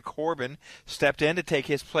Baron Corbin stepped in to take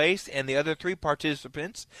his place, and the other three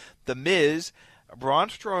participants, The Miz, Braun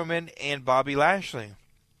Strowman, and Bobby Lashley.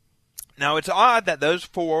 Now, it's odd that those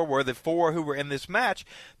four were the four who were in this match,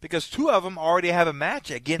 because two of them already have a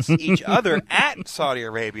match against each other at Saudi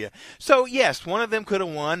Arabia. So, yes, one of them could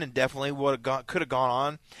have won and definitely could have gone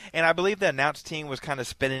on. And I believe the announce team was kind of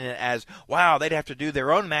spinning it as, wow, they'd have to do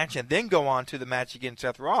their own match and then go on to the match against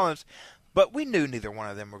Seth Rollins. But we knew neither one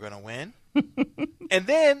of them were going to win. And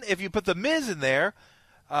then, if you put The Miz in there,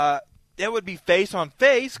 it would be face on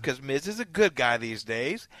face, because Miz is a good guy these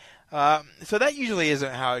days. So that usually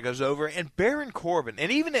isn't how it goes over. And Baron Corbin, and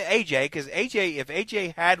even AJ, because if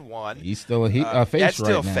AJ had won, he's still a face that's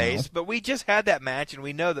still right now. Face. But we just had that match, and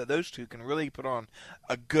we know that those two can really put on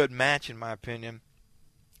a good match, in my opinion.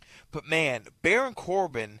 But man, Baron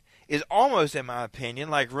Corbin is almost, in my opinion,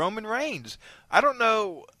 like Roman Reigns. I don't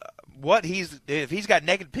know if he's got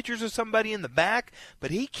naked pictures of somebody in the back,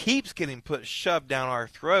 but he keeps getting shoved down our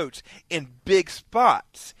throats in big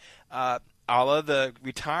spots. A la the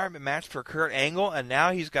retirement match for Kurt Angle, and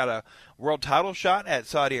now he's got a world title shot at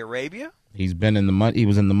Saudi Arabia. He was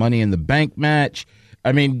in the Money in the Bank match.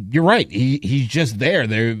 I mean, you're right. He's just there.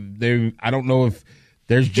 I don't know if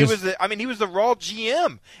there's just. He was the Raw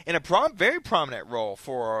GM in a very prominent role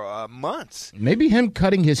for months. Maybe him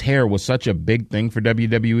cutting his hair was such a big thing for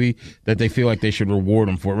WWE that they feel like they should reward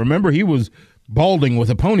him for it. Remember, he was balding with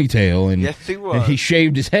a ponytail, and yes, he was. And he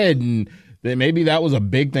shaved his head, and maybe that was a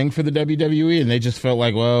big thing for the WWE, and they just felt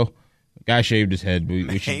like, well, the guy shaved his head.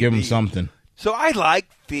 We should give him something. So I like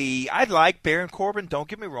Baron Corbin. Don't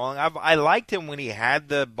get me wrong. I liked him when he had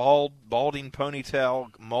the balding ponytail,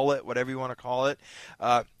 mullet, whatever you want to call it.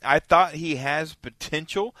 I thought he has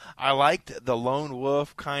potential. I liked the lone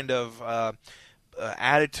wolf kind of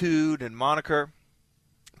attitude and moniker.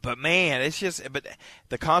 But man, but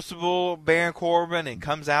the Constable Baron Corbin and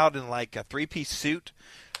comes out in like a 3-piece suit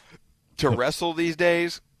to wrestle these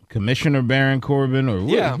days. Commissioner Baron Corbin or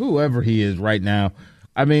whoever he is right now.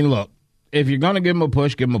 I mean, look, if you're going to give him a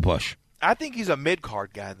push, give him a push. I think he's a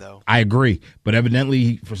mid-card guy, though. I agree. But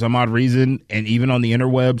evidently, for some odd reason, and even on the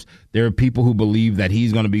interwebs, there are people who believe that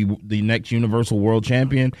he's going to be the next Universal World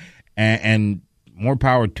Champion, and more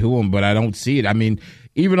power to him, but I don't see it. I mean,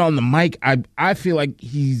 even on the mic, I feel like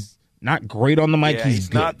he's not great on the mic. Yeah,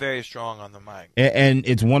 he's not very strong on the mic. And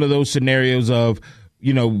it's one of those scenarios of,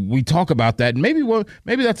 we talk about that. And maybe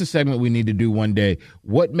that's a segment we need to do one day.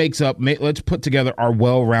 What makes up? Let's put together our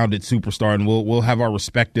well-rounded superstar, and we'll have our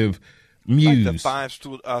respective muse. Like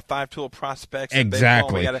the five-tool prospects.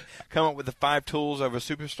 Exactly. We got to come up with the 5 tools of a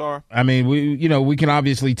superstar. I mean, we can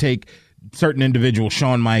obviously take certain individuals,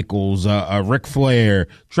 Shawn Michaels, Ric Flair,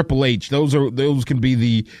 Triple H. Those can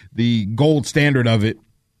be the gold standard of it,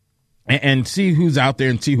 and see who's out there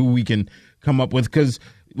and see who we can come up with. Because,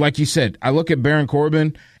 like you said, I look at Baron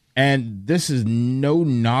Corbin, and this is no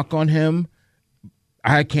knock on him.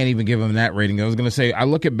 I can't even give him that rating. I was going to say, I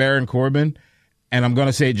look at Baron Corbin, and I'm going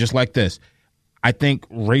to say it just like this. I think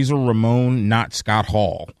Razor Ramon, not Scott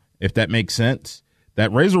Hall, if that makes sense.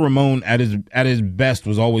 That Razor Ramon at his best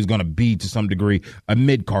was always going to be, to some degree, a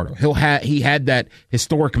mid-carder. He had that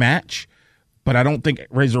historic match, but I don't think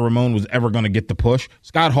Razor Ramon was ever going to get the push.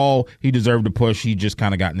 Scott Hall, he deserved a push. He just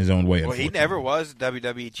kind of got in his own way. Well, he never was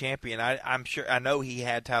WWE champion. I know he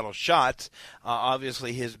had title shots.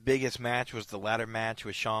 Obviously, his biggest match was the ladder match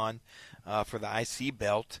with Shawn for the IC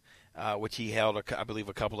belt, which he held, I believe,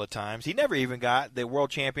 a couple of times. He never even got the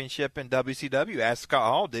World Championship in WCW. Ask Scott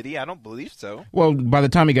Hall, did he? I don't believe so. Well, by the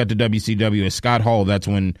time he got to WCW as Scott Hall, that's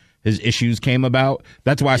when his issues came about.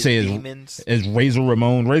 That's why I say as Razor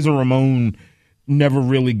Ramon. Razor Ramon never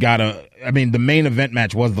really got the main event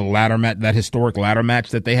match was the ladder match, that historic ladder match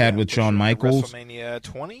that they had with Shawn Michaels. WrestleMania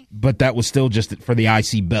 20? But that was still just for the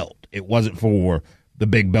IC belt. It wasn't for the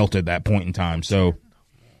big belt at that point in time. So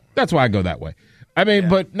that's why I go that way. I mean,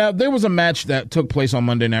 but now there was a match that took place on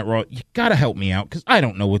Monday Night Raw. You got to help me out because I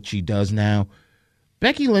don't know what she does now.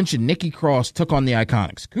 Becky Lynch and Nikki Cross took on the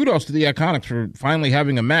Iconics. Kudos to the Iconics for finally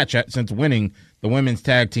having a match since winning the women's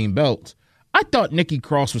tag team belts. I thought Nikki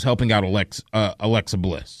Cross was helping out Alexa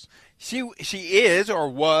Bliss. She is or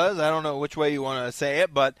was. I don't know which way you want to say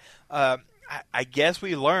it, but I guess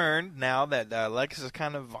we learned now that Alexa is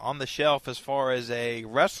kind of on the shelf as far as a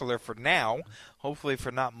wrestler for now, hopefully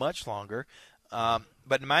for not much longer.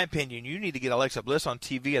 But in my opinion, you need to get Alexa Bliss on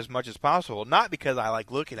TV as much as possible. Not because I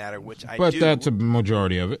like looking at her, which I do. But that's a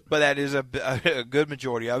majority of it. But that is a good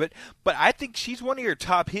majority of it. But I think she's one of your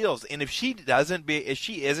top heels. And if she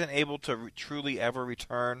isn't able to truly ever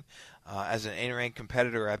return as an in-ring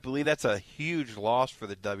competitor, I believe that's a huge loss for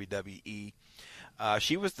the WWE.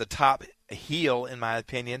 She was the top heel, in my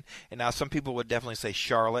opinion. And now some people would definitely say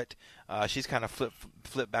Charlotte. She's kind of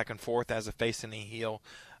flipped back and forth as a face and a heel.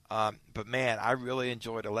 But, man, I really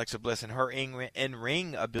enjoyed Alexa Bliss, and her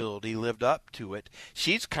in-ring ability lived up to it.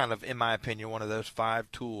 She's kind of, in my opinion, one of those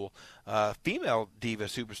 5-tool female diva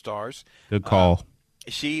superstars. Good call.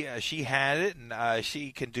 She had it, and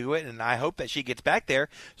she can do it, and I hope that she gets back there.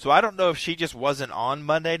 So I don't know if she just wasn't on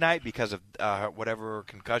Monday night because of whatever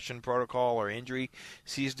concussion protocol or injury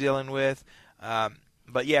she's dealing with.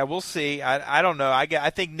 But, yeah, we'll see. I don't know. I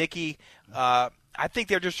think Nikki I think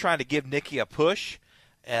they're just trying to give Nikki a push.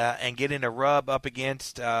 And getting a rub up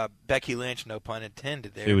against Becky Lynch, no pun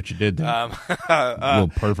intended there. See what you did there? Little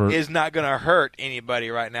pervert. Is not going to hurt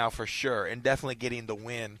anybody right now for sure, and definitely getting the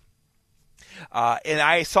win. And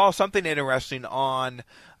I saw something interesting on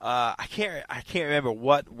I can't remember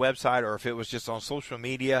what website or if it was just on social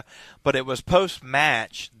media, but it was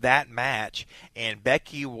post-match, that match, and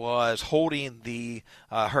Becky was holding the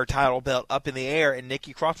her title belt up in the air, and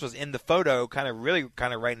Nikki Cross was in the photo kind of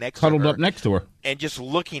right next to her. Huddled up next to her. And just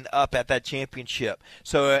looking up at that championship.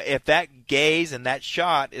 So if that gaze and that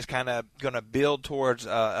shot is kind of going to build towards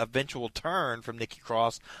eventual turn from Nikki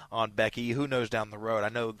Cross on Becky, who knows down the road. I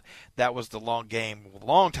know that was the long game a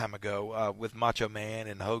long time ago with Macho Man,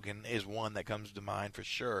 and Hogan is one that comes to mind for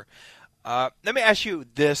sure. Let me ask you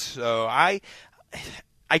this, though. I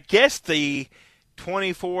guess the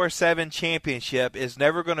 24/7 championship is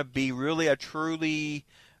never going to be really a true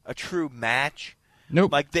match.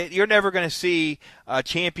 Nope. Like you're never going to see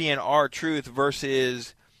champion R-Truth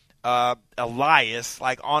versus Elias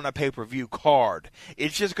like on a pay-per-view card.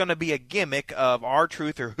 It's just going to be a gimmick of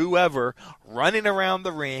R-Truth or whoever running around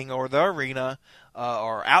the ring or the arena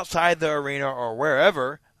or outside the arena or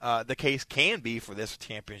wherever the case can be for this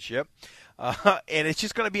championship. And it's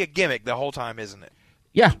just going to be a gimmick the whole time, isn't it?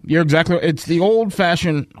 Yeah, you're exactly right. It's the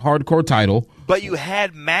old-fashioned hardcore title. But you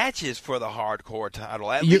had matches for the hardcore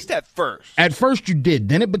title, at least at first. At first you did.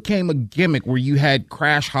 Then it became a gimmick where you had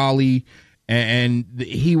Crash Holly, and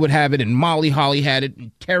he would have it, and Molly Holly had it,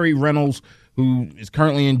 and Terry Reynolds, who is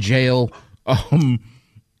currently in jail, who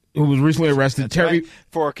was recently arrested. That's Terry right.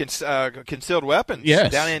 For concealed weapons.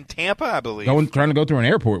 Yes. Down in Tampa, I believe. Trying to go through an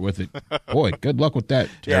airport with it. Boy, good luck with that,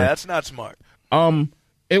 Terry. Yeah, that's not smart.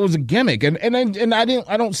 It was a gimmick, and I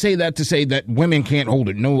don't say that to say that women can't hold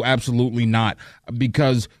it. No, absolutely not.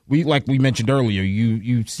 Because like we mentioned earlier,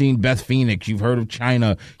 you've seen Beth Phoenix, you've heard of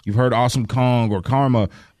Chyna, you've heard Awesome Kong or Karma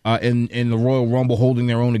in the Royal Rumble holding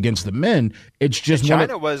their own against the men. It's just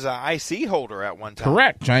Chyna was an IC holder at one time.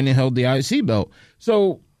 Correct. Chyna held the IC belt.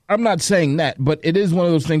 So I'm not saying that, but it is one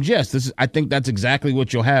of those things. Yes, I think that's exactly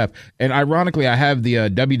what you'll have. And ironically, I have the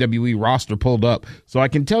WWE roster pulled up, so I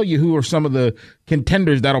can tell you who are some of the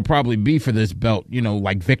contenders that'll probably be for this belt. You know,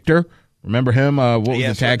 like Victor. Remember him? What was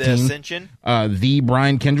the tag team? Ascension. The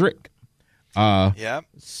Brian Kendrick. Yep.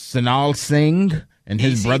 Sanal Singh and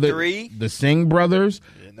his brother, the Singh brothers.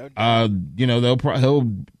 Yeah, no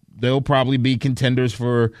they'll probably be contenders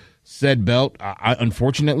for said belt.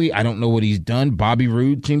 Unfortunately, I don't know what he's done. Bobby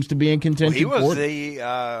Roode seems to be in contention. Well, he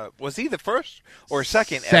was was he the first or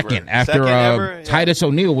second? Second, after Titus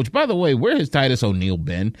O'Neil. Which, by the way, where has Titus O'Neil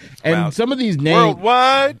been? And some of these names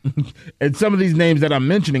worldwide, and some of these names that I'm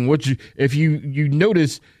mentioning, which if you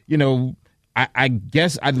notice, I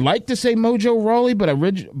guess I'd like to say Mojo Rawley,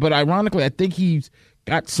 but ironically, I think he's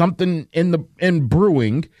got something in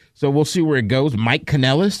brewing. So we'll see where it goes. Mike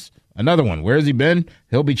Kanellis. Another one. Where has he been?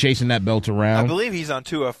 He'll be chasing that belt around. I believe he's on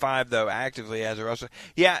 205, though, actively as a wrestler.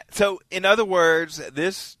 Yeah, so in other words,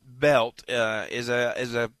 this belt is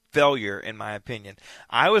a failure, in my opinion.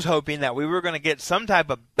 I was hoping that we were going to get some type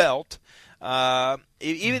of belt,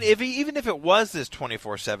 even if it was this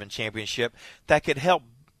 24/7 championship, that could help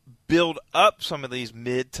build up some of these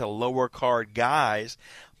mid to lower card guys.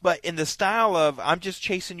 But in the style of I'm just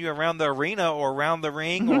chasing you around the arena or around the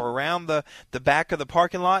ring or around the back of the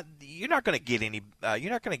parking lot, you're not going to get any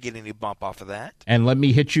bump off of that. And let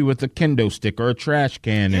me hit you with a kendo stick or a trash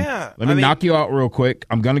can. Yeah, let me knock you out real quick.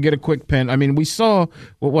 I'm going to get a quick pin. I mean, we saw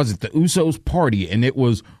what was it, the Usos party, and it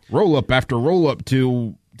was roll up after roll up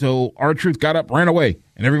till R-Truth got up, ran away,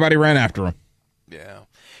 and everybody ran after him. Yeah.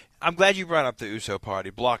 I'm glad you brought up the Uso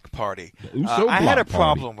party, block party. I had a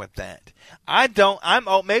problem with that.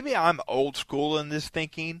 Maybe I'm old school in this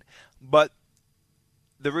thinking, but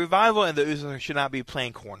the Revival and the Usos should not be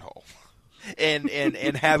playing cornhole and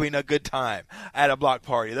having a good time at a block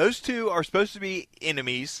party. Those two are supposed to be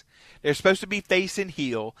enemies. They're supposed to be face and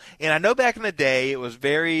heel. And I know back in the day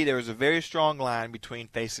there was a very strong line between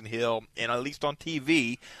face and heel, and at least on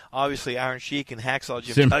TV, obviously Iron Sheik and Hacksaw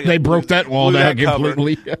Jim Duggan they broke that wall down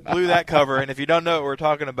completely. Blew that cover, and if you don't know what we're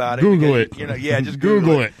talking about, Google it. Just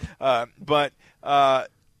Google it. I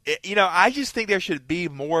just think there should be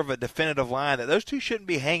more of a definitive line that those two shouldn't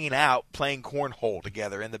be hanging out playing cornhole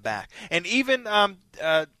together in the back. And even what's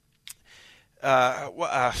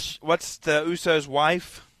the Usos'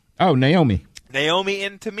 wife? Oh, Naomi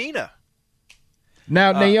and Tamina.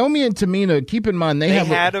 Now, Naomi and Tamina, keep in mind, they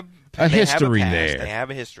have a history there. They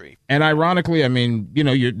have a history. And ironically, I mean,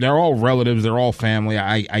 they're all relatives. They're all family.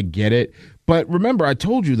 I get it. But remember, I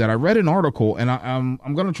told you that I read an article, and I'm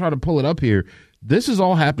going to try to pull it up here. This is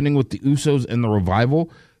all happening with the Usos and the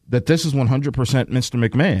Revival, that this is 100% Mr.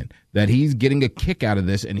 McMahon, that he's getting a kick out of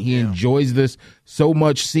this, and he enjoys this so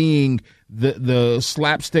much, seeing the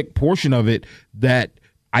slapstick portion of it, that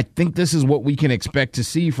I think this is what we can expect to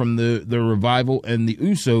see from the Revival and the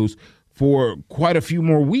Usos for quite a few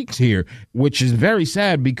more weeks here, which is very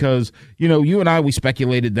sad because, you and I, we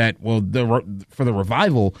speculated that, for the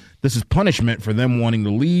Revival, this is punishment for them wanting to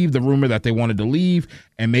leave, the rumor that they wanted to leave,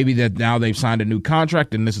 and maybe that now they've signed a new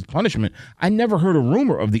contract and this is punishment. I never heard a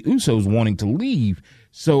rumor of the Usos wanting to leave.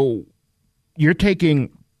 So you're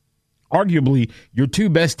taking arguably your two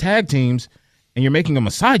best tag teams and you're making them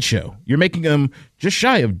a sideshow. You're making them just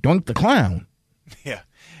shy of Doink the Clown. Yeah,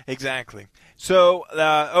 exactly. So,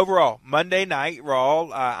 overall, Monday Night Raw,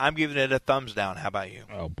 I'm giving it a thumbs down. How about you?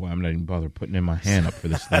 Oh, boy, I'm not even bothering putting in my hand up for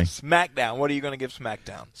this thing. SmackDown, what are you going to give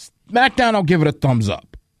SmackDown? SmackDown, I'll give it a thumbs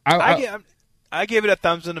up. I give it a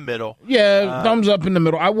thumbs in the middle. Yeah, thumbs up in the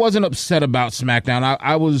middle. I wasn't upset about SmackDown.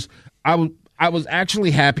 I was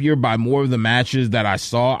actually happier by more of the matches that I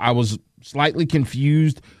saw. I was slightly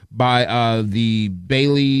confused by the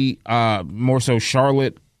Bayley, more so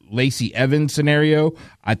Charlotte, Lacey Evans scenario.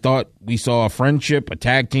 I thought we saw a friendship, a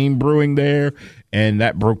tag team brewing there, and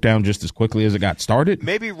that broke down just as quickly as it got started.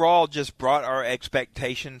 Maybe Raw just brought our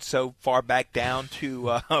expectations so far back down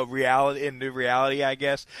to reality, I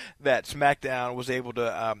guess, that SmackDown was able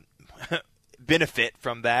to benefit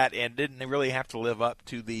from that and didn't really have to live up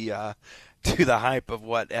to the hype of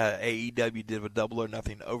what AEW did with Double or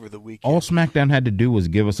Nothing over the weekend. All SmackDown had to do was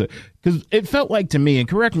give us because it felt like to me, and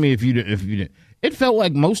correct me if you didn't, it felt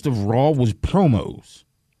like most of Raw was promos.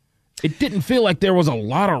 It didn't feel like there was a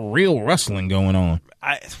lot of real wrestling going on.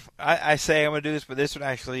 I say I'm going to do this, but this would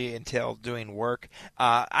actually entail doing work.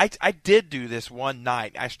 I did do this one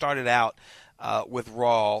night. I started out with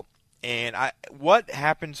Raw, and what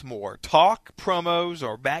happens more, talk, promos,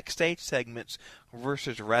 or backstage segments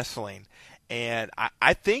versus wrestling? And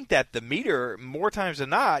I think that the meter, more times than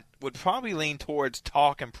not, would probably lean towards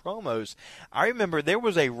talk and promos. I remember there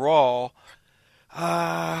was a Raw,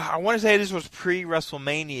 I want to say this was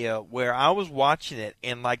pre-WrestleMania, where I was watching it,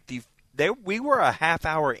 and we were a half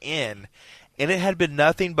hour in, and it had been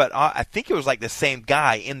nothing but, I think it was like the same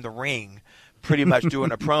guy in the ring pretty much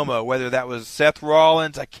doing a promo, whether that was Seth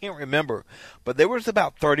Rollins, I can't remember. But there was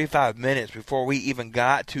about 35 minutes before we even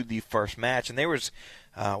got to the first match, and there was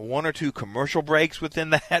one or two commercial breaks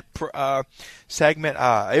within that segment.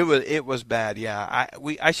 It was bad. Yeah,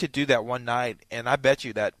 I should do that one night, and I bet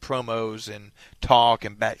you that promos and talk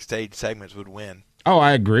and backstage segments would win. Oh,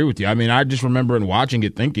 I agree with you. I mean, I just remember in watching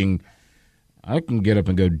it thinking, I can get up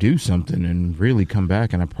and go do something and really come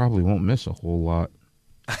back, and I probably won't miss a whole lot.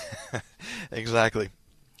 Exactly.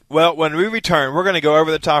 Well, when we return, we're going to go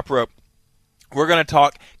over the top rope. We're going to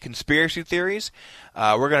talk conspiracy theories.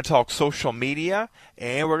 We're going to talk social media,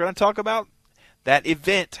 and we're going to talk about that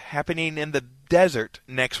event happening in the desert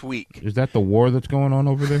next week. Is that the war that's going on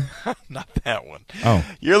over there? Not that one. Oh.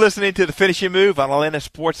 You're listening to The Finishing Move on Atlanta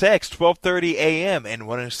Sports X, 1230 AM and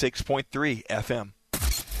 106.3 FM.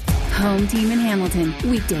 Home team in Hamilton,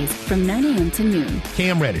 weekdays from 9 a.m. to noon.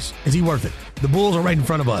 Cam Reddish, is he worth it? The Bulls are right in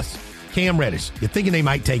front of us. Cam Reddish, you're thinking they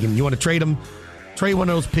might take him. You want to trade him? Trade one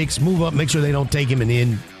of those picks, move up, make sure they don't take him, and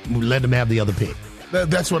then let them have the other pick.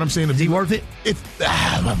 That's what I'm saying. Is he worth it?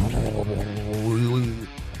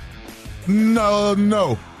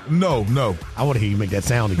 No. I want to hear you make that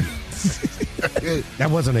sound again.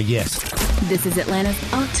 That wasn't a yes. This is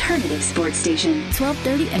Atlanta's alternative sports station,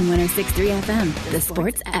 1230 and 106.3 FM, The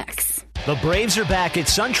Sports X. The Braves are back at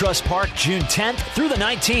SunTrust Park June 10th through the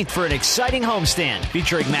 19th for an exciting homestand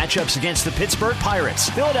featuring matchups against the Pittsburgh Pirates,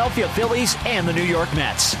 Philadelphia Phillies, and the New York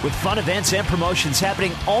Mets. With fun events and promotions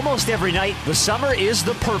happening almost every night, the summer is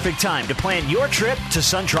the perfect time to plan your trip to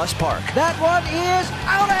SunTrust Park. That one is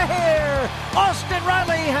out of here! Austin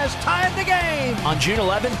Riley has tied the game! On June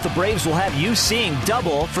 11th, the Braves will have you seeing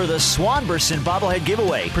double for the Swanberson bobblehead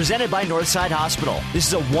giveaway presented by Northside Hospital. This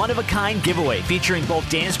is a one-of-a-kind giveaway featuring both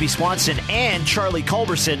Dansby Swanson and Charlie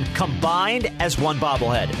Culberson combined as one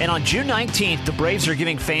bobblehead. And on June 19th, the Braves are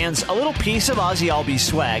giving fans a little piece of Ozzy Albies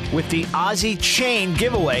swag with the Ozzy Chain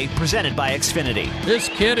giveaway presented by Xfinity. This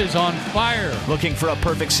kid is on fire. Looking for a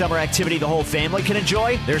perfect summer activity the whole family can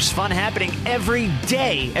enjoy? There's fun happening every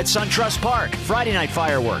day at SunTrust Park. Friday night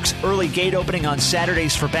fireworks, early gate opening on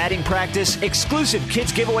Saturdays for batting practice, exclusive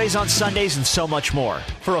kids giveaways on Sundays, and so much more.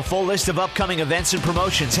 For a full list of upcoming events and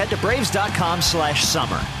promotions, head to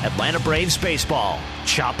Braves.com/summer. Atlanta Braves baseball.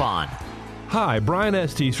 Chop on. Hi, Brian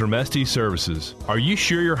Estes from Estes Services. Are you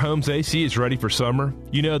sure your home's AC is ready for summer?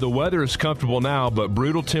 You know, the weather is comfortable now, but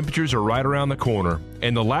brutal temperatures are right around the corner.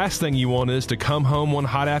 And the last thing you want is to come home one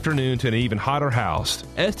hot afternoon to an even hotter house.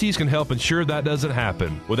 Estes can help ensure that doesn't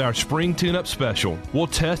happen. With our spring tune-up special, we'll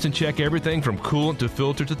test and check everything from coolant to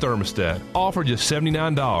filter to thermostat. All for just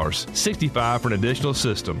 $79, $65 for an additional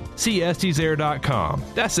system. See EstesAir.com.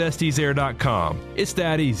 That's EstesAir.com. It's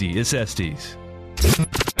that easy. It's Estes.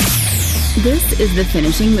 This is The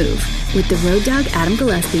Finishing Move with the Road Dogg Adam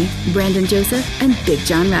Gillespie, Brandon Joseph, and Big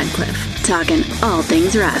John Radcliff. Talking all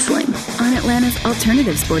things wrestling on Atlanta's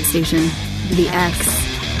alternative sports station, The X.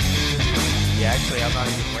 Yeah, actually, I'm not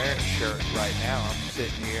even wearing a shirt right now. I'm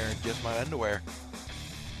sitting here in just my underwear.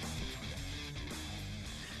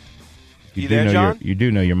 You there, John? You do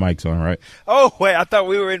know your mic's on, right? Oh, wait, I thought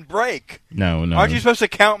we were in break. No. Aren't you supposed to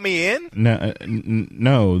count me in?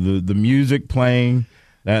 No. The music playing...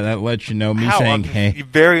 That lets you know me saying, hey.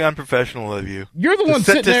 Very unprofessional of you. You're the one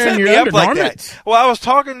sitting there in your undergarments. Like well, I was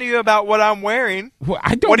talking to you about what I'm wearing. Well,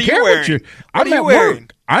 I don't care what you're... What are you wearing?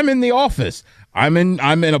 Work. I'm in the office. I'm in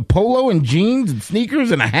a polo and jeans and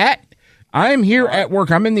sneakers and a hat. I'm here at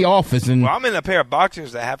work. I'm in the office. And well, I'm in a pair of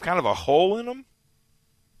boxers that have kind of a hole in them.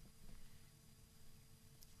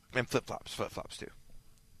 And flip-flops too.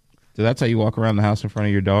 So that's how you walk around the house in front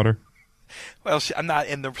of your daughter? Well, I'm not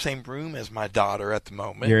in the same room as my daughter at the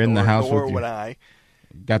moment. You're in the house nor with would I.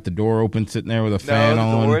 Got the door open, sitting there with a fan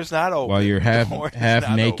on. No, the door is not open. While you're half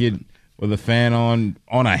naked open. With a fan on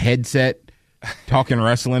a headset, talking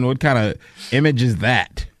wrestling. What kind of image is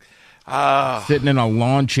that? Sitting in a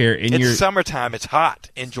lawn chair It's summertime. It's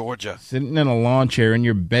hot in Georgia. Sitting in a lawn chair in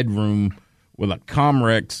your bedroom with a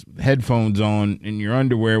Comrex headphones on in your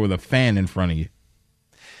underwear with a fan in front of you.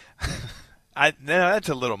 That's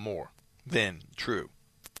a little more than true.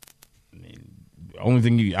 Only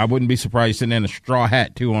thing I wouldn't be surprised sitting in a straw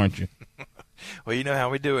hat too, aren't you? Well, you know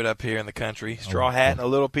how we do it up here in the country. Straw hat and a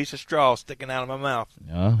little piece of straw sticking out of my mouth.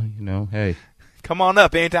 Hey. Come on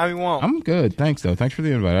up anytime you want. I'm good. Thanks, though. Thanks for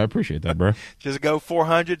the invite. I appreciate that, bro. Just go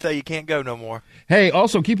 400 till you can't go no more. Hey,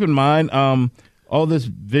 also keep in mind, all this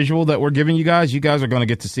visual that we're giving you guys are going to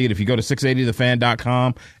get to see it if you go to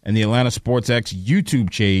 680thefan.com and the Atlanta Sports X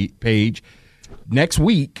YouTube page. Next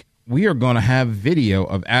week, we are going to have video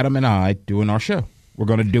of Adam and I doing our show. We're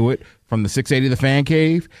going to do it from the 680 The Fan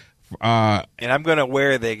Cave. And I'm going to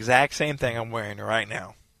wear the exact same thing I'm wearing right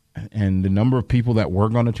now. And the number of people that were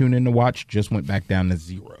going to tune in to watch just went back down to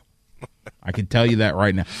 0. I can tell you that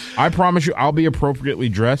right now. I promise you I'll be appropriately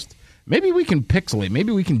dressed. Maybe we can pixelate.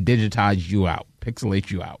 Maybe we can digitize you out,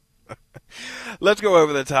 pixelate you out. Let's go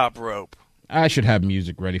over the top rope. I should have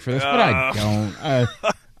music ready for this, but I don't.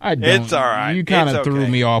 I don't. It's all right. You kind of threw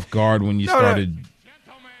me off guard when you started.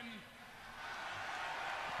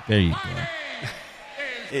 There you go.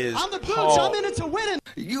 I'm the boots. I'm in it to win it.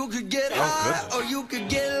 You could get high or you could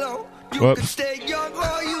get low. You could stay young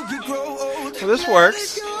or you could grow old. Well, this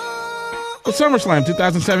works. The SummerSlam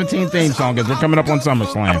 2017 theme song as we're coming up on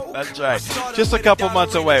SummerSlam. That's right. Just a couple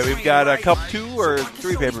months away. We've got 2 or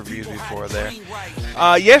 3 pay-per-views before there.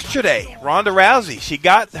 Yesterday, Ronda Rousey, she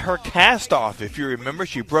got her cast off. If you remember,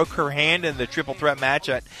 she broke her hand in the triple threat match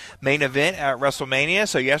at main event at WrestleMania.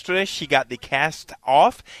 So yesterday, she got the cast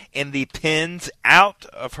off and the pins out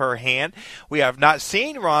of her hand. We have not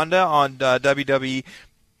seen Ronda on WWE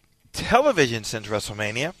television since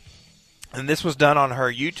WrestleMania. And this was done on her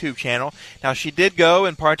YouTube channel. Now, she did go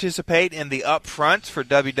and participate in the upfronts for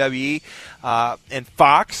WWE and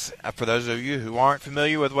Fox. For those of you who aren't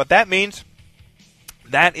familiar with what that means,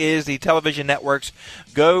 that is the television networks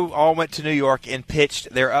all went to New York and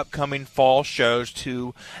pitched their upcoming fall shows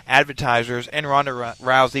to advertisers. And Ronda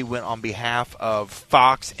Rousey went on behalf of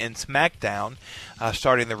Fox and SmackDown,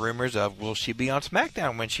 starting the rumors of will she be on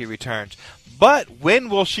SmackDown when she returns. But when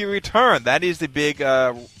will she return? That is the big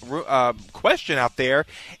question out there.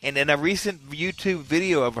 And in a recent YouTube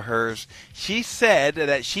video of hers, she said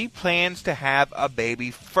that she plans to have a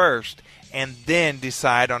baby first and then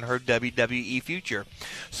decide on her WWE future.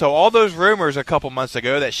 So all those rumors a couple months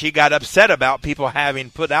ago that she got upset about people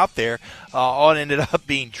having put out there all ended up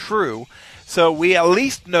being true. So we at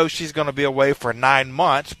least know she's going to be away for 9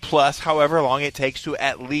 months, plus however long it takes to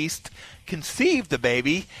at least conceive the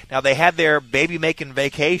baby. Now, they had their baby-making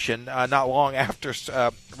vacation not long after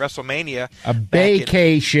WrestleMania. A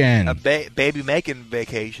vacation. A baby-making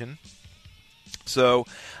vacation. So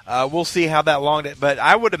we'll see how that long. But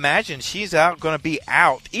I would imagine she's going to be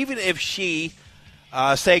out, even if she,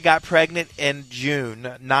 say, got pregnant in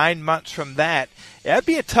June. 9 months from that, that'd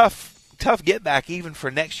be a tough get back even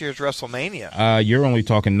for next year's WrestleMania. You're only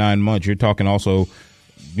talking 9 months. You're talking also,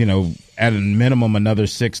 at a minimum another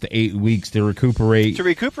 6 to 8 weeks to recuperate.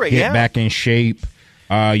 Get back in shape.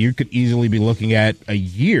 You could easily be looking at a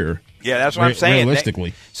year. Yeah, that's what I'm saying.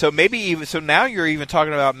 Realistically. So now you're even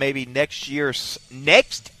talking about maybe next year's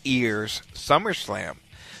SummerSlam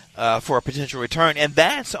for a potential return, and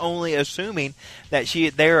that's only assuming that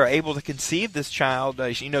they are able to conceive this child,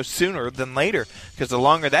 sooner than later. Because the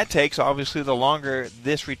longer that takes, obviously, the longer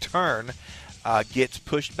this return gets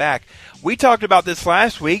pushed back. We talked about this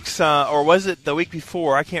last week, or was it the week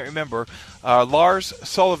before? I can't remember. Lars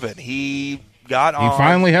Sullivan, he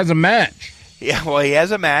finally has a match. Yeah, well, he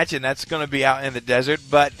has a match, and that's going to be out in the desert.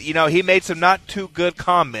 But, he made some not too good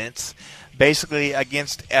comments, basically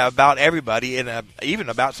about everybody, and even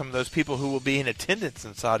about some of those people who will be in attendance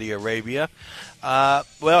in Saudi Arabia.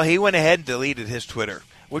 Well, he went ahead and deleted his Twitter,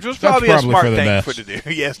 which was probably a smart thing to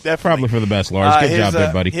do. Yes, definitely. Probably for the best, Lars. Good job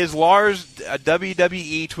there, buddy. His Lars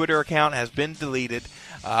WWE Twitter account has been deleted.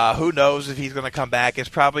 Who knows if he's going to come back? It's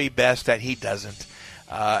probably best that he doesn't.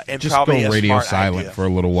 And just probably go radio silent idea for a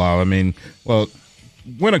little while. I mean,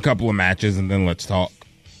 win a couple of matches and then let's talk.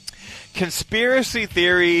 Conspiracy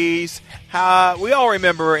theories. We all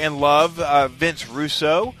remember and love Vince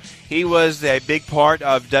Russo. He was a big part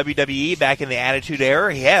of WWE back in the Attitude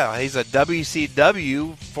Era. Yeah, he's a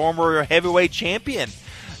WCW former heavyweight champion.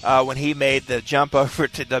 when he made the jump over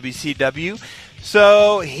to WCW.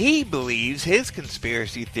 So he believes his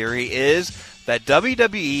conspiracy theory is that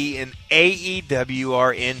WWE and AEW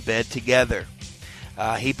are in bed together.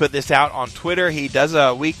 He put this out on Twitter. He does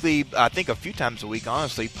a weekly, I think a few times a week,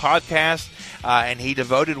 honestly, podcast, and he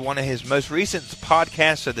devoted one of his most recent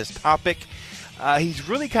podcasts to this topic. He's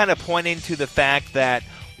really kind of pointing to the fact that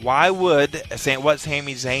why would, what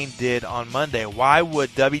Sami Zayn did on Monday, why would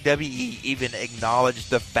WWE even acknowledge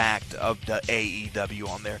the fact of the AEW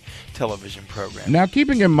on their television program? Now,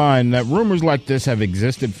 keeping in mind that rumors like this have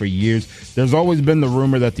existed for years, there's always been the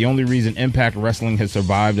rumor that the only reason Impact Wrestling has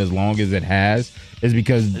survived as long as it has is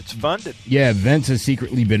because it's funded. Yeah, Vince has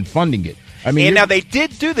secretly been funding it. I mean, and now they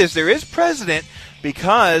did do this. There is precedent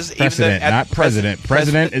because precedent, even not president.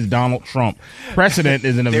 President is Donald Trump. Precedent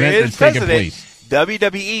is an event that's taken place.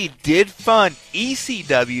 WWE did fund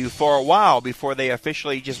ECW for a while before they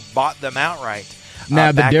officially just bought them outright.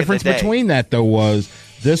 Now, the difference between that, though, was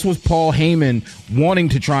this was Paul Heyman wanting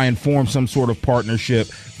to try and form some sort of partnership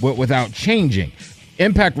without changing.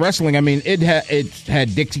 Impact Wrestling, I mean, it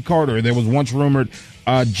had Dixie Carter. There was once rumored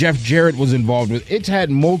Jeff Jarrett was involved with. It's had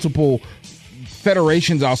multiple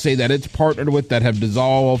federations, I'll say, that it's partnered with that have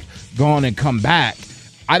dissolved, gone, and come back.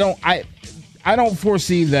 I don't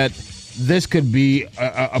foresee that this could be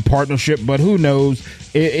a partnership, but who knows?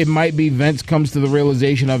 It might be Vince comes to the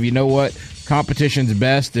realization of, you know what, competition's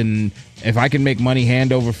best, and if I can make money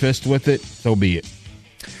hand over fist with it, so be it.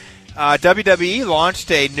 WWE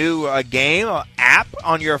launched a new game app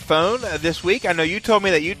on your phone this week. I know you told me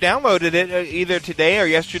that you downloaded it either today or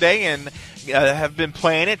yesterday and have been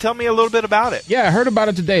playing it. Tell me a little bit about it. Yeah, I heard about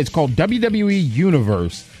it today. It's called WWE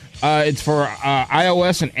Universe. It's for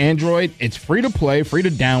iOS and Android. It's free to play, free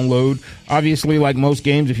to download. Obviously, like most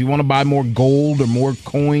games, if you want to buy more gold or more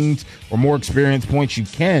coins or more experience points, you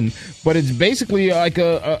can. But it's basically like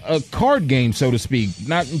a card game, so to speak,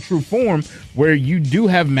 not in true form, where you do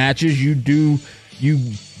have matches. You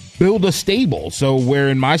build a stable. So where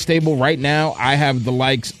in my stable right now, I have the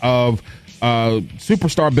likes of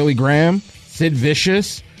Superstar Billy Graham, Sid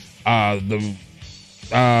Vicious,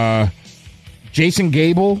 Jason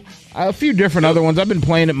Gable, a few different other ones. I've been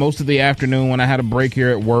playing it most of the afternoon when I had a break here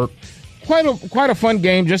at work. Quite a fun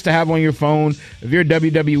game just to have on your phone. If you're a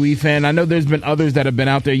WWE fan, I know there's been others that have been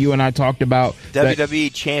out there. You and I talked about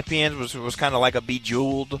WWE Champions was kind of like a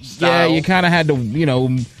Bejeweled style. Yeah, you kind of had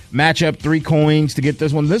to, match up 3 coins to get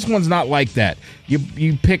this one. This one's not like that.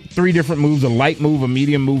 You pick 3 different moves: a light move, a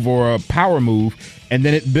medium move, or a power move, and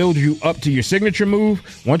then it builds you up to your signature move.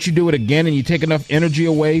 Once you do it again and you take enough energy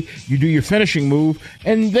away, you do your finishing move,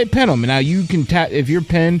 and they pin them. Now, you can tap. If you're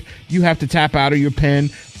pinned, you have to tap out of your pin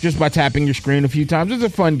just by tapping your screen a few times. It's a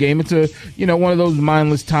fun game. It's one of those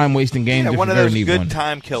mindless, time-wasting games. Yeah, one of those good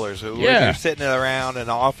time killers. Where you're sitting around in an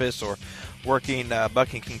office or working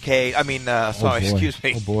Buck and Kincaid. Excuse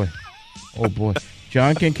me. Oh, boy.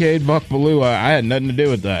 John Kincaid, Buck Bellew, I had nothing to do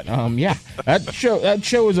with that. That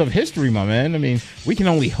show is of history, my man. I mean, we can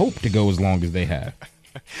only hope to go as long as they have.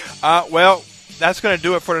 Well, that's going to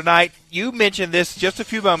do it for tonight. You mentioned this just a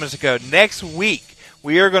few moments ago. Next week,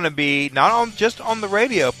 we are going to be not just on the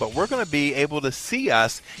radio, but we're going to be able to see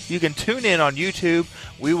us. You can tune in on YouTube.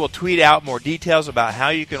 We will tweet out more details about how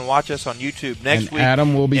you can watch us on YouTube next week.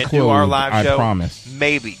 Adam will be clothed, do our live show. I promise.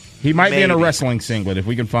 Maybe. He might be in a wrestling singlet if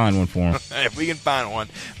we can find one for him. If we can find one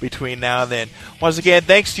between now and then. Once again,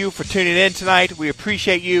 thanks to you for tuning in tonight. We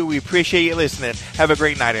appreciate you. We appreciate you listening. Have a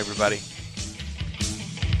great night, everybody.